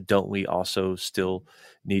God? Don't we also still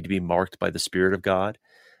need to be marked by the Spirit of God?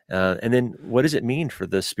 And then what does it mean for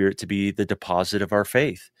the Spirit to be the deposit of our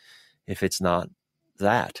faith if it's not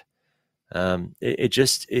that?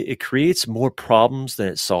 It creates more problems than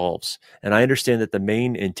it solves. And I understand that the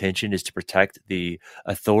main intention is to protect the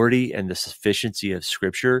authority and the sufficiency of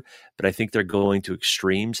Scripture, but I think they're going to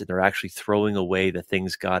extremes, and they're actually throwing away the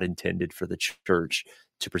things God intended for the church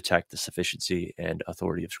to protect the sufficiency and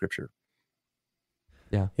authority of Scripture.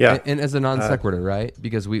 Yeah. Yeah. And as a non sequitur, right?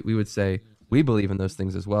 Because we would say we believe in those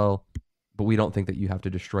things as well, but we don't think that you have to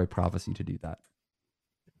destroy prophecy to do that.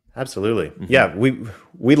 Absolutely. Yeah,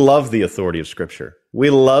 we love the authority of Scripture. We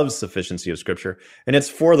love sufficiency of Scripture. And it's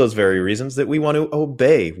for those very reasons that we want to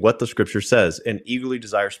obey what the Scripture says and eagerly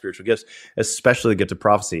desire spiritual gifts, especially to get to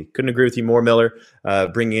prophecy. Couldn't agree with you more, Miller,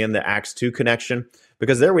 bringing in the Acts 2 connection,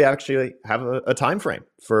 because there we actually have a time frame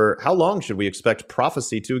for how long should we expect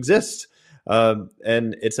prophecy to exist. And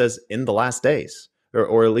it says in the last days,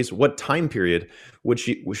 or at least what time period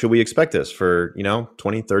should we expect this for,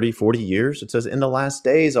 20, 30, 40 years? It says in the last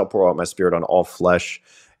days, I'll pour out my spirit on all flesh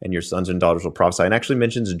and your sons and daughters will prophesy, and actually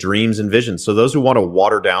mentions dreams and visions. So those who want to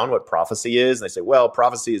water down what prophecy is, and they say, well,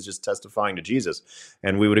 prophecy is just testifying to Jesus.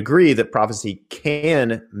 And we would agree that prophecy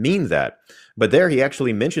can mean that. But there he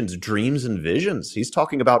actually mentions dreams and visions. He's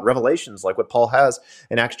talking about revelations like what Paul has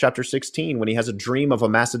in Acts chapter 16 when he has a dream of a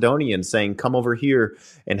Macedonian saying, come over here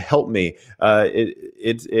and help me.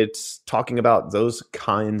 It's talking about those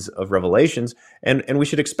kinds of revelations. And we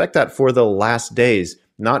should expect that for the last days,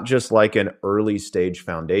 not just like an early stage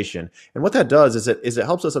foundation. And what that does is it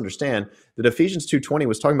helps us understand that Ephesians 2:20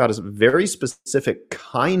 was talking about a very specific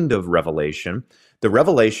kind of revelation, the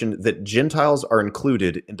revelation that Gentiles are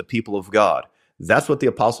included in the people of God. That's what the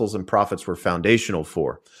apostles and prophets were foundational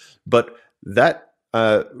for. But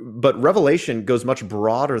revelation goes much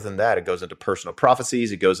broader than that. It goes into personal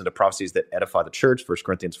prophecies. It goes into prophecies that edify the church, 1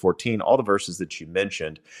 Corinthians 14, all the verses that you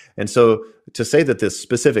mentioned. And so to say that this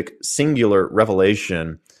specific singular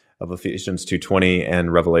revelation of Ephesians 2:20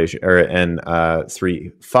 and Revelation and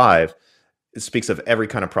 3:5 speaks of every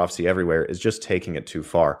kind of prophecy everywhere is just taking it too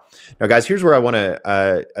far. Now, guys, here's where I want to,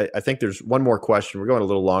 I think there's one more question. We're going a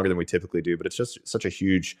little longer than we typically do, but it's just such a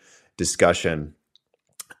huge discussion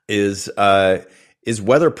is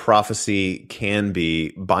whether prophecy can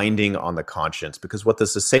be binding on the conscience. Because what the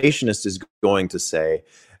cessationist is going to say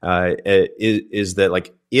is that,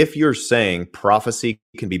 like, if you're saying prophecy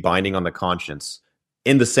can be binding on the conscience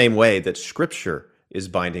in the same way that Scripture is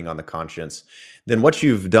binding on the conscience, then what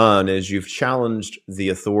you've done is you've challenged the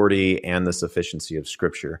authority and the sufficiency of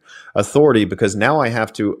Scripture. Authority, because now I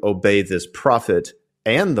have to obey this prophet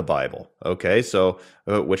and the Bible. Okay, so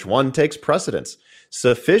which one takes precedence?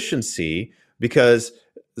 Sufficiency, because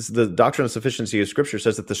the doctrine of sufficiency of Scripture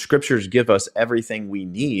says that the Scriptures give us everything we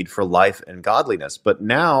need for life and godliness. But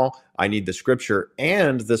now I need the Scripture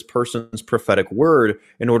and this person's prophetic word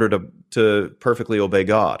in order to perfectly obey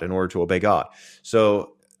God, in order to obey God.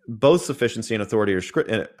 So both sufficiency and authority of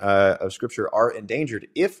Scripture are endangered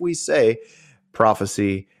if we say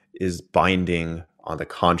prophecy is binding on the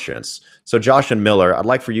conscience. So Josh and Miller, I'd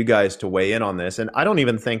like for you guys to weigh in on this. And I don't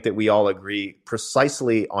even think that we all agree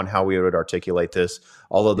precisely on how we would articulate this,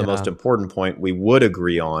 although the most important point we would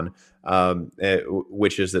agree on,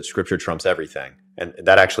 which is that Scripture trumps everything. And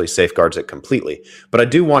that actually safeguards it completely. But I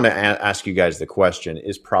do want to ask you guys the question,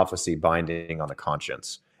 is prophecy binding on the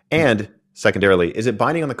conscience? And secondarily, is it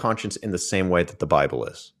binding on the conscience in the same way that the Bible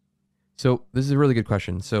is? So this is a really good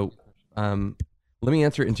question. So let me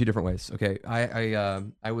answer it in two different ways. Okay,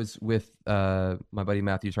 I was with my buddy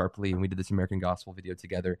Matthew Tarpley, and we did this American Gospel video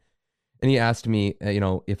together. And he asked me,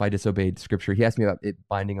 if I disobeyed Scripture, he asked me about it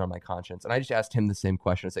binding on my conscience. And I just asked him the same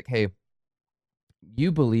question. It's like, hey,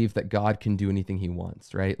 you believe that God can do anything he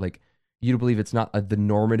wants, right? Like, you believe it's not the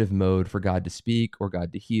normative mode for God to speak or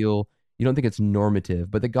God to heal. You don't think it's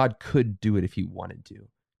normative, but that God could do it if he wanted to. He's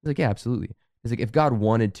like, yeah, absolutely. He's like, if God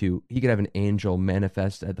wanted to, he could have an angel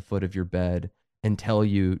manifest at the foot of your bed and tell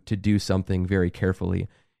you to do something very carefully.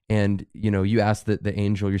 And, you ask the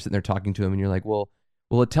angel, you're sitting there talking to him, and you're like, well,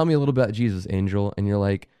 tell me a little bit about Jesus, angel. And you're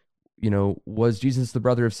like, was Jesus the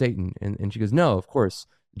brother of Satan? And she goes, no, of course.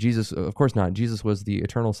 Jesus, of course not. Jesus was the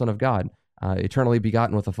eternal Son of God, eternally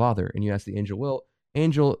begotten with the Father. And you ask the angel, well,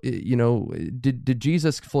 angel, did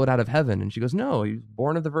Jesus float out of heaven? And she goes, no, he was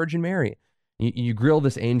born of the Virgin Mary. You grill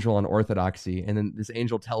this angel on orthodoxy, and then this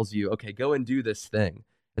angel tells you, okay, go and do this thing.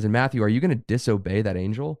 As in, Matthew, are you going to disobey that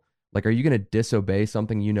angel? Like, are you going to disobey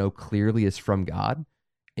something clearly is from God?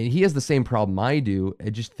 And he has the same problem I do.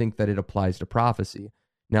 I just think that it applies to prophecy.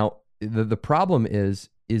 Now, the problem is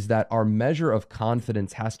that our measure of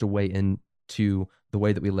confidence has to weigh into the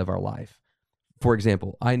way that we live our life. For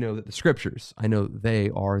example, I know that the Scriptures, I know they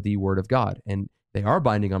are the Word of God, and they are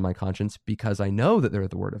binding on my conscience because I know that they're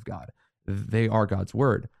the Word of God. They are God's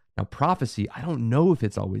Word. Now, prophecy, I don't know if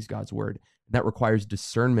it's always God's Word. That requires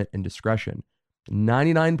discernment and discretion.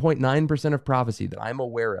 99.9% of prophecy that I'm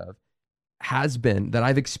aware of that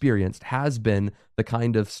I've experienced, has been the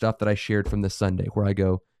kind of stuff that I shared from this Sunday, where I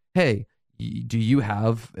go, hey, Do you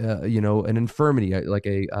have, an infirmity, like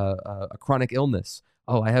a chronic illness?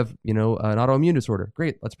 Oh, I have, an autoimmune disorder.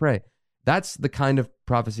 Great, let's pray. That's the kind of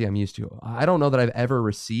prophecy I'm used to. I don't know that I've ever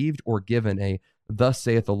received or given a "Thus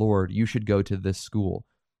saith the Lord, you should go to this school."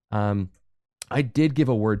 I did give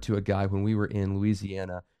a word to a guy when we were in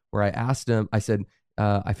Louisiana, where I asked him. I said,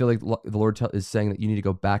 I feel like the Lord is saying that you need to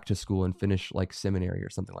go back to school and finish like seminary or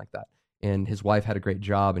something like that. And his wife had a great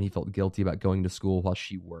job, and he felt guilty about going to school while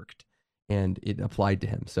she worked, and it applied to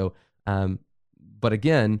him. So, but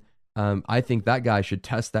again, I think that guy should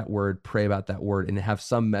test that word, pray about that word, and have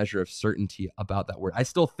some measure of certainty about that word. I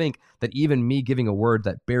still think that even me giving a word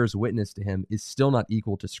that bears witness to him is still not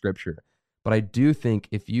equal to Scripture. But I do think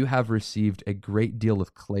if you have received a great deal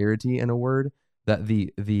of clarity in a word, that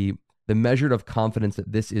the measure of confidence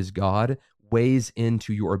that this is God weighs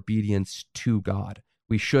into your obedience to God.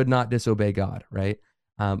 We should not disobey God, right?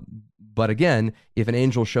 But again, if an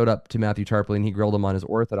angel showed up to Matthew Tarpley and he grilled him on his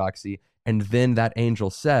orthodoxy, and then that angel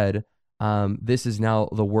said, this is now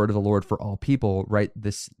the word of the Lord for all people, write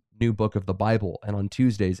this new book of the Bible, and on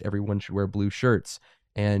Tuesdays, everyone should wear blue shirts,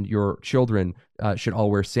 and your children should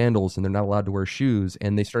all wear sandals, and they're not allowed to wear shoes,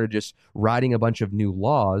 and they started just writing a bunch of new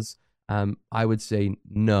laws, I would say,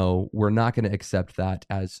 no, we're not going to accept that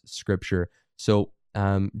as Scripture. So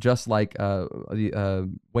just like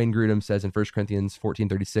Wayne Grudem says in 1 Corinthians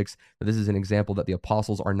 14:36, that this is an example that the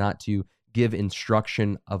apostles are not to give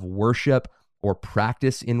instruction of worship or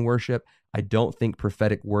practice in worship. I don't think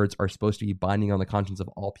prophetic words are supposed to be binding on the conscience of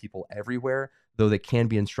all people everywhere, though they can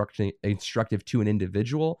be instructive to an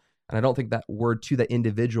individual. And I don't think that word to that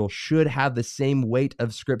individual should have the same weight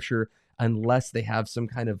of Scripture unless they have some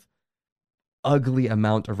kind of ugly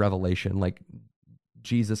amount of revelation, like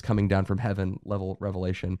Jesus coming down from heaven level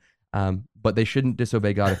revelation. But they shouldn't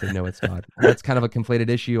disobey God if they know it's God. That's kind of a conflated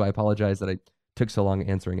issue. I apologize that I took so long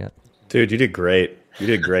answering it. Dude, you did great. You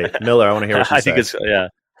did great. Miller, I want to hear what you say. I think it's, yeah.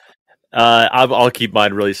 I'll keep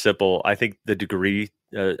mine really simple. I think the degree,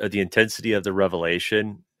 the intensity of the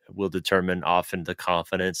revelation will determine often the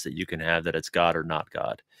confidence that you can have that it's God or not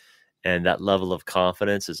God. And that level of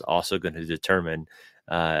confidence is also going to determine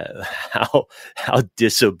how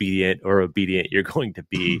disobedient or obedient you're going to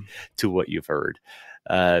be to what you've heard.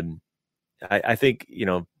 I think,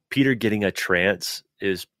 Peter getting a trance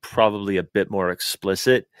is probably a bit more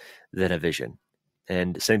explicit than a vision.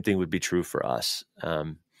 And same thing would be true for us.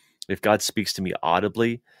 If God speaks to me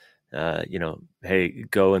audibly, hey,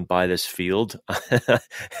 go and buy this field, I'm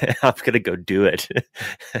going to go do it.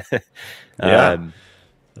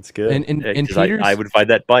 That's good. And I would find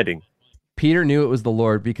that binding. Peter knew it was the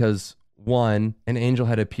Lord because, one, an angel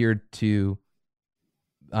had appeared to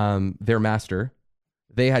their master.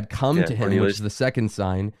 They had come to him, which is the second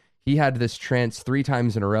sign. He had this trance 3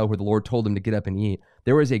 times in a row where the Lord told him to get up and eat.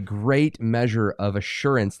 There was a great measure of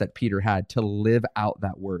assurance that Peter had to live out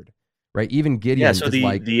that word, right? Even Gideon so is the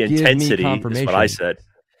intensity is what I said.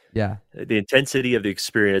 Yeah. The intensity of the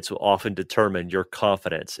experience will often determine your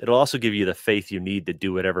confidence. It'll also give you the faith you need to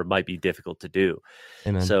do whatever might be difficult to do.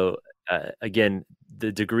 Amen. So again,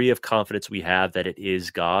 the degree of confidence we have that it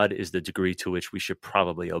is God is the degree to which we should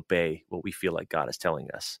probably obey what we feel like God is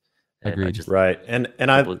telling us. Agreed. Right. And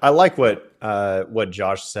I like what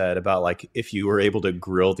Josh said about, like, if you were able to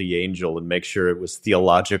grill the angel and make sure it was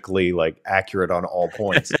theologically accurate on all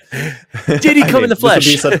points. Did he come in the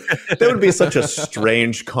flesh? That would be such a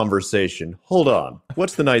strange conversation. Hold on.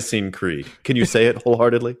 What's the Nicene Creed? Can you say it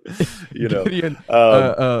wholeheartedly?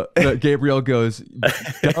 Gabriel goes,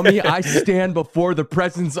 "Dummy, I stand before the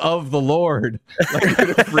presence of the Lord."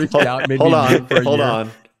 Freaked out. Hold on.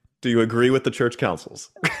 Do you agree with the church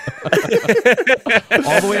councils? All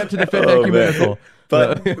the way up to the fifth ecumenical.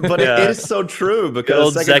 But it is so true,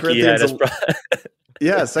 because 2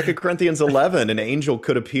 Corinthians 11, an angel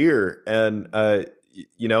could appear, and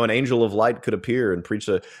an angel of light could appear and preach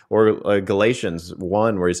Galatians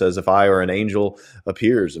 1, where he says, if I or an angel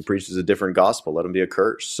appears and preaches a different gospel, let him be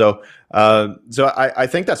accursed. So I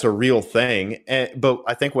think that's a real thing. But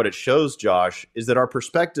I think what it shows, Josh, is that our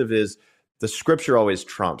perspective is, the Scripture always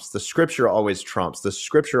trumps. The Scripture always trumps. The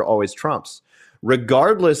Scripture always trumps.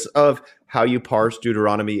 Regardless of how you parse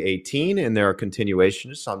Deuteronomy 18, and there are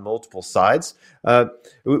continuationists on multiple sides,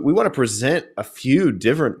 we want to present a few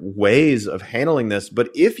different ways of handling this. But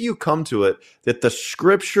if you come to it that the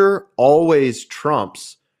Scripture always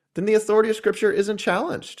trumps, then the authority of Scripture isn't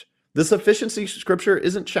challenged. The sufficiency of Scripture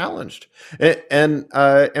isn't challenged. And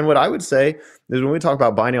what I would say is, when we talk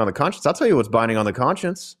about binding on the conscience, I'll tell you what's binding on the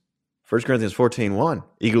conscience. 1 Corinthians 14:1,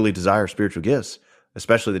 eagerly desire spiritual gifts,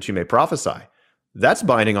 especially that you may prophesy. That's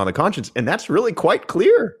binding on the conscience, and that's really quite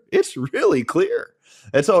clear. It's really clear.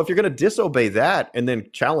 And so if you're going to disobey that and then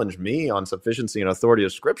challenge me on sufficiency and authority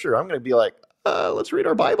of Scripture, I'm going to be like, let's read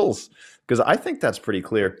our Bibles, because I think that's pretty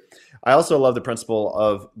clear. I also love the principle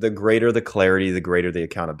of the greater the clarity, the greater the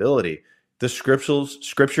accountability. The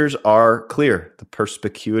scriptures are clear. The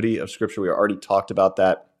perspicuity of Scripture, we already talked about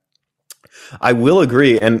that. I will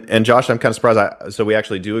agree, and Josh, I'm kind of surprised. So we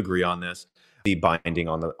actually do agree on this. The binding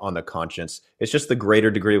on the conscience. It's just the greater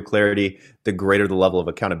degree of clarity, the greater the level of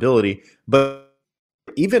accountability. But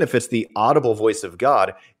even if it's the audible voice of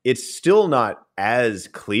God, it's still not as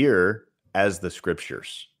clear as the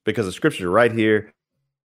Scriptures, because the Scriptures are right here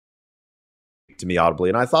to me audibly,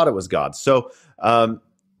 and I thought it was God. So,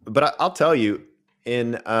 but I'll tell you,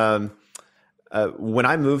 when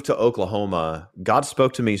I moved to Oklahoma, God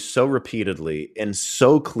spoke to me so repeatedly and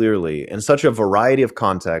so clearly in such a variety of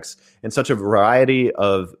contexts, in such a variety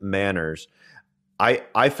of manners.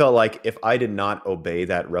 I felt like if I did not obey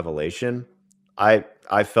that revelation, I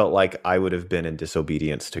felt like I would have been in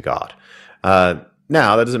disobedience to God.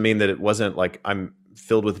 Now, that doesn't mean that it wasn't like I'm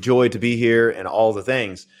filled with joy to be here and all the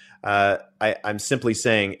things. I'm simply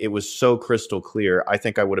saying it was so crystal clear. I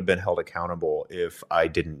think I would have been held accountable if I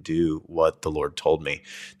didn't do what the Lord told me.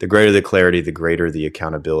 The greater the clarity, the greater the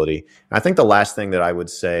accountability. And I think the last thing that I would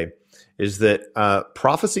say is that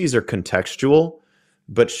prophecies are contextual,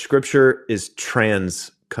 but Scripture is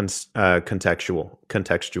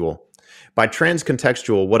contextual. By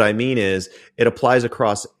transcontextual, what I mean is it applies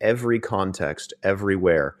across every context,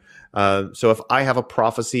 everywhere. So if I have a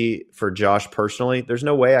prophecy for Josh personally, there's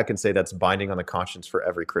no way I can say that's binding on the conscience for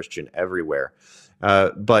every Christian everywhere.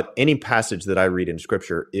 But any passage that I read in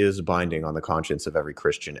Scripture is binding on the conscience of every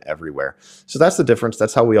Christian everywhere. So that's the difference.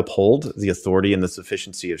 That's how we uphold the authority and the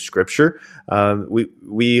sufficiency of Scripture.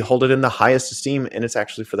 We hold it in the highest esteem, and it's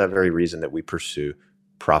actually for that very reason that we pursue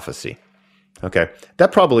prophecy. Okay,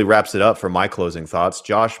 that probably wraps it up for my closing thoughts.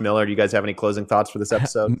 Josh, Miller, do you guys have any closing thoughts for this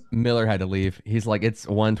episode? Miller had to leave. He's like, it's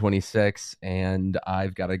 1:26 and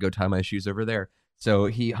I've got to go tie my shoes over there. So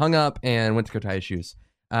he hung up and went to go tie his shoes.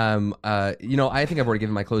 I think I've already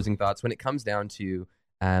given my closing thoughts. When it comes down to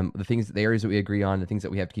the areas that we agree on, the things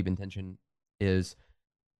that we have to keep in tension is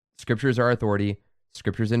Scripture is our authority.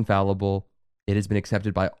 Scripture is infallible. It has been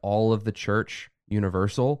accepted by all of the church,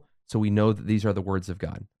 universal. So we know that these are the words of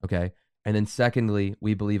God. Okay. And then secondly,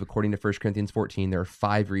 we believe, according to 1 Corinthians 14, there are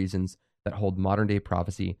 5 reasons that hold modern day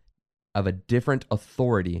prophecy of a different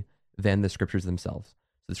authority than the Scriptures themselves. So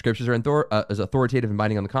the Scriptures are as authoritative and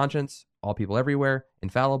binding on the conscience, all people everywhere,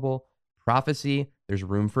 infallible. Prophecy, there's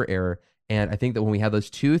room for error. And I think that when we have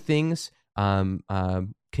those two things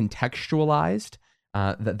contextualized,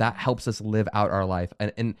 that helps us live out our life.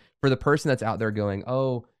 And for the person that's out there going,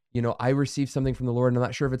 oh, I received something from the Lord and I'm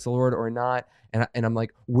not sure if it's the Lord or not. And I'm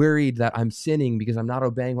like worried that I'm sinning because I'm not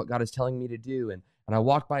obeying what God is telling me to do. And I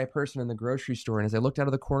walked by a person in the grocery store, and as I looked out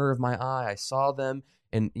of the corner of my eye, I saw them,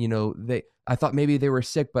 and I thought maybe they were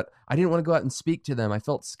sick, but I didn't want to go out and speak to them. I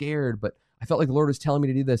felt scared, but I felt like the Lord was telling me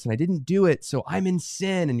to do this, and I didn't do it. So I'm in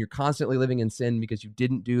sin, and you're constantly living in sin because you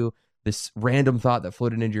didn't do this random thought that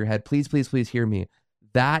floated into your head. Please, please, please hear me.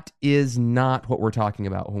 That is not what we're talking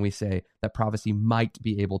about when we say that prophecy might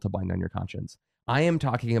be able to bind on your conscience. I am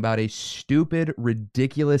talking about a stupid,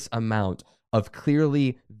 ridiculous amount of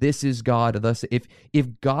clearly this is God. Thus, if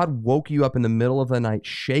God woke you up in the middle of the night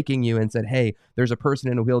shaking you and said, hey, there's a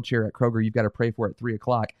person in a wheelchair at Kroger you've got to pray for at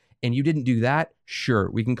 3:00, and you didn't do that,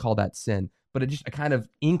 sure, we can call that sin. But just a kind of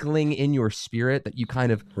inkling in your spirit that you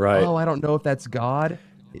kind of, right. Oh, I don't know if that's God.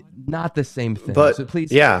 Not the same thing. But, so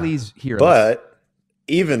please hear us. But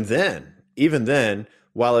even then,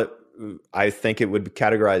 while I think it would be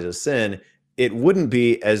categorized as sin, it wouldn't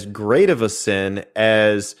be as great of a sin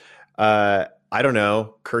as,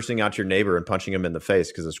 cursing out your neighbor and punching him in the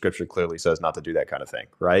face, because the Scripture clearly says not to do that kind of thing,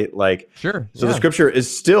 right? Sure. So the Scripture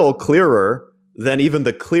is still clearer than even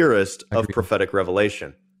the clearest of prophetic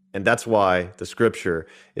revelation. And that's why the Scripture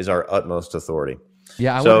is our utmost authority.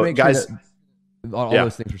 Yeah, I want to make sure that all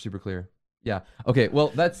those things are super clear. Yeah. Okay.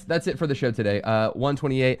 Well, that's it for the show today.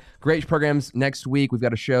 128. Great programs next week. We've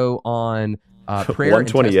got a show on prayer.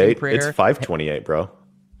 128. Prayer. It's 528, bro.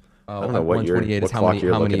 I don't know what 128 is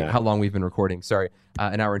how long we've been recording. Sorry,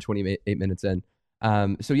 an hour and 28 minutes in.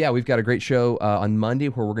 So yeah, we've got a great show on Monday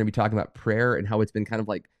where we're going to be talking about prayer and how it's been kind of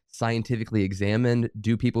like scientifically examined.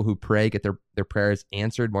 Do people who pray get their prayers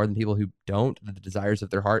answered more than people who don't? The desires of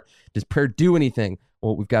their heart. Does prayer do anything?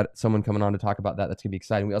 Well, we've got someone coming on to talk about that. That's going to be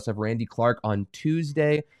exciting. We also have Randy Clark on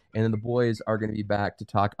Tuesday, and then the boys are going to be back to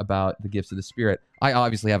talk about the gifts of the Spirit. I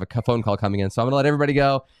obviously have a phone call coming in, so I'm going to let everybody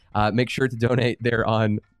go. Make sure to donate there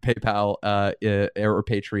on PayPal or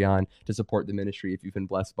Patreon to support the ministry if you've been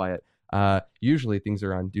blessed by it. Usually things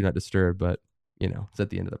are on Do Not Disturb, but it's at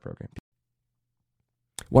the end of the program.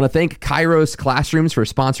 Want to thank Kairos Classrooms for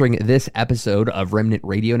sponsoring this episode of Remnant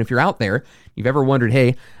Radio. And if you're out there, you've ever wondered,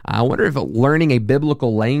 hey, I wonder if learning a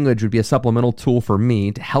biblical language would be a supplemental tool for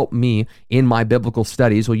me to help me in my biblical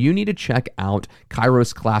studies. Well, you need to check out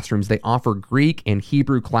Kairos Classrooms. They offer Greek and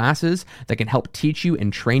Hebrew classes that can help teach you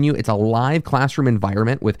and train you. It's a live classroom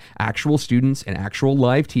environment with actual students and actual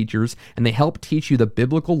live teachers, and they help teach you the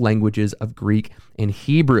biblical languages of Greek and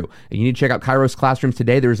Hebrew. And you need to check out Kairos Classrooms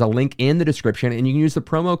today. There's a link in the description, and you can use the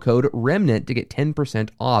promo code REMNANT to get 10%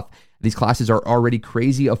 off. These classes are already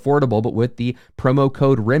crazy affordable, but with the promo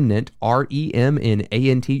code REMNANT,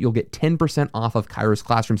 REMNANT, you'll get 10% off of Kairos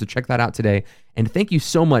Classrooms. So check that out today. And thank you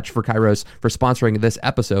so much for Kairos for sponsoring this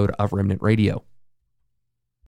episode of Remnant Radio.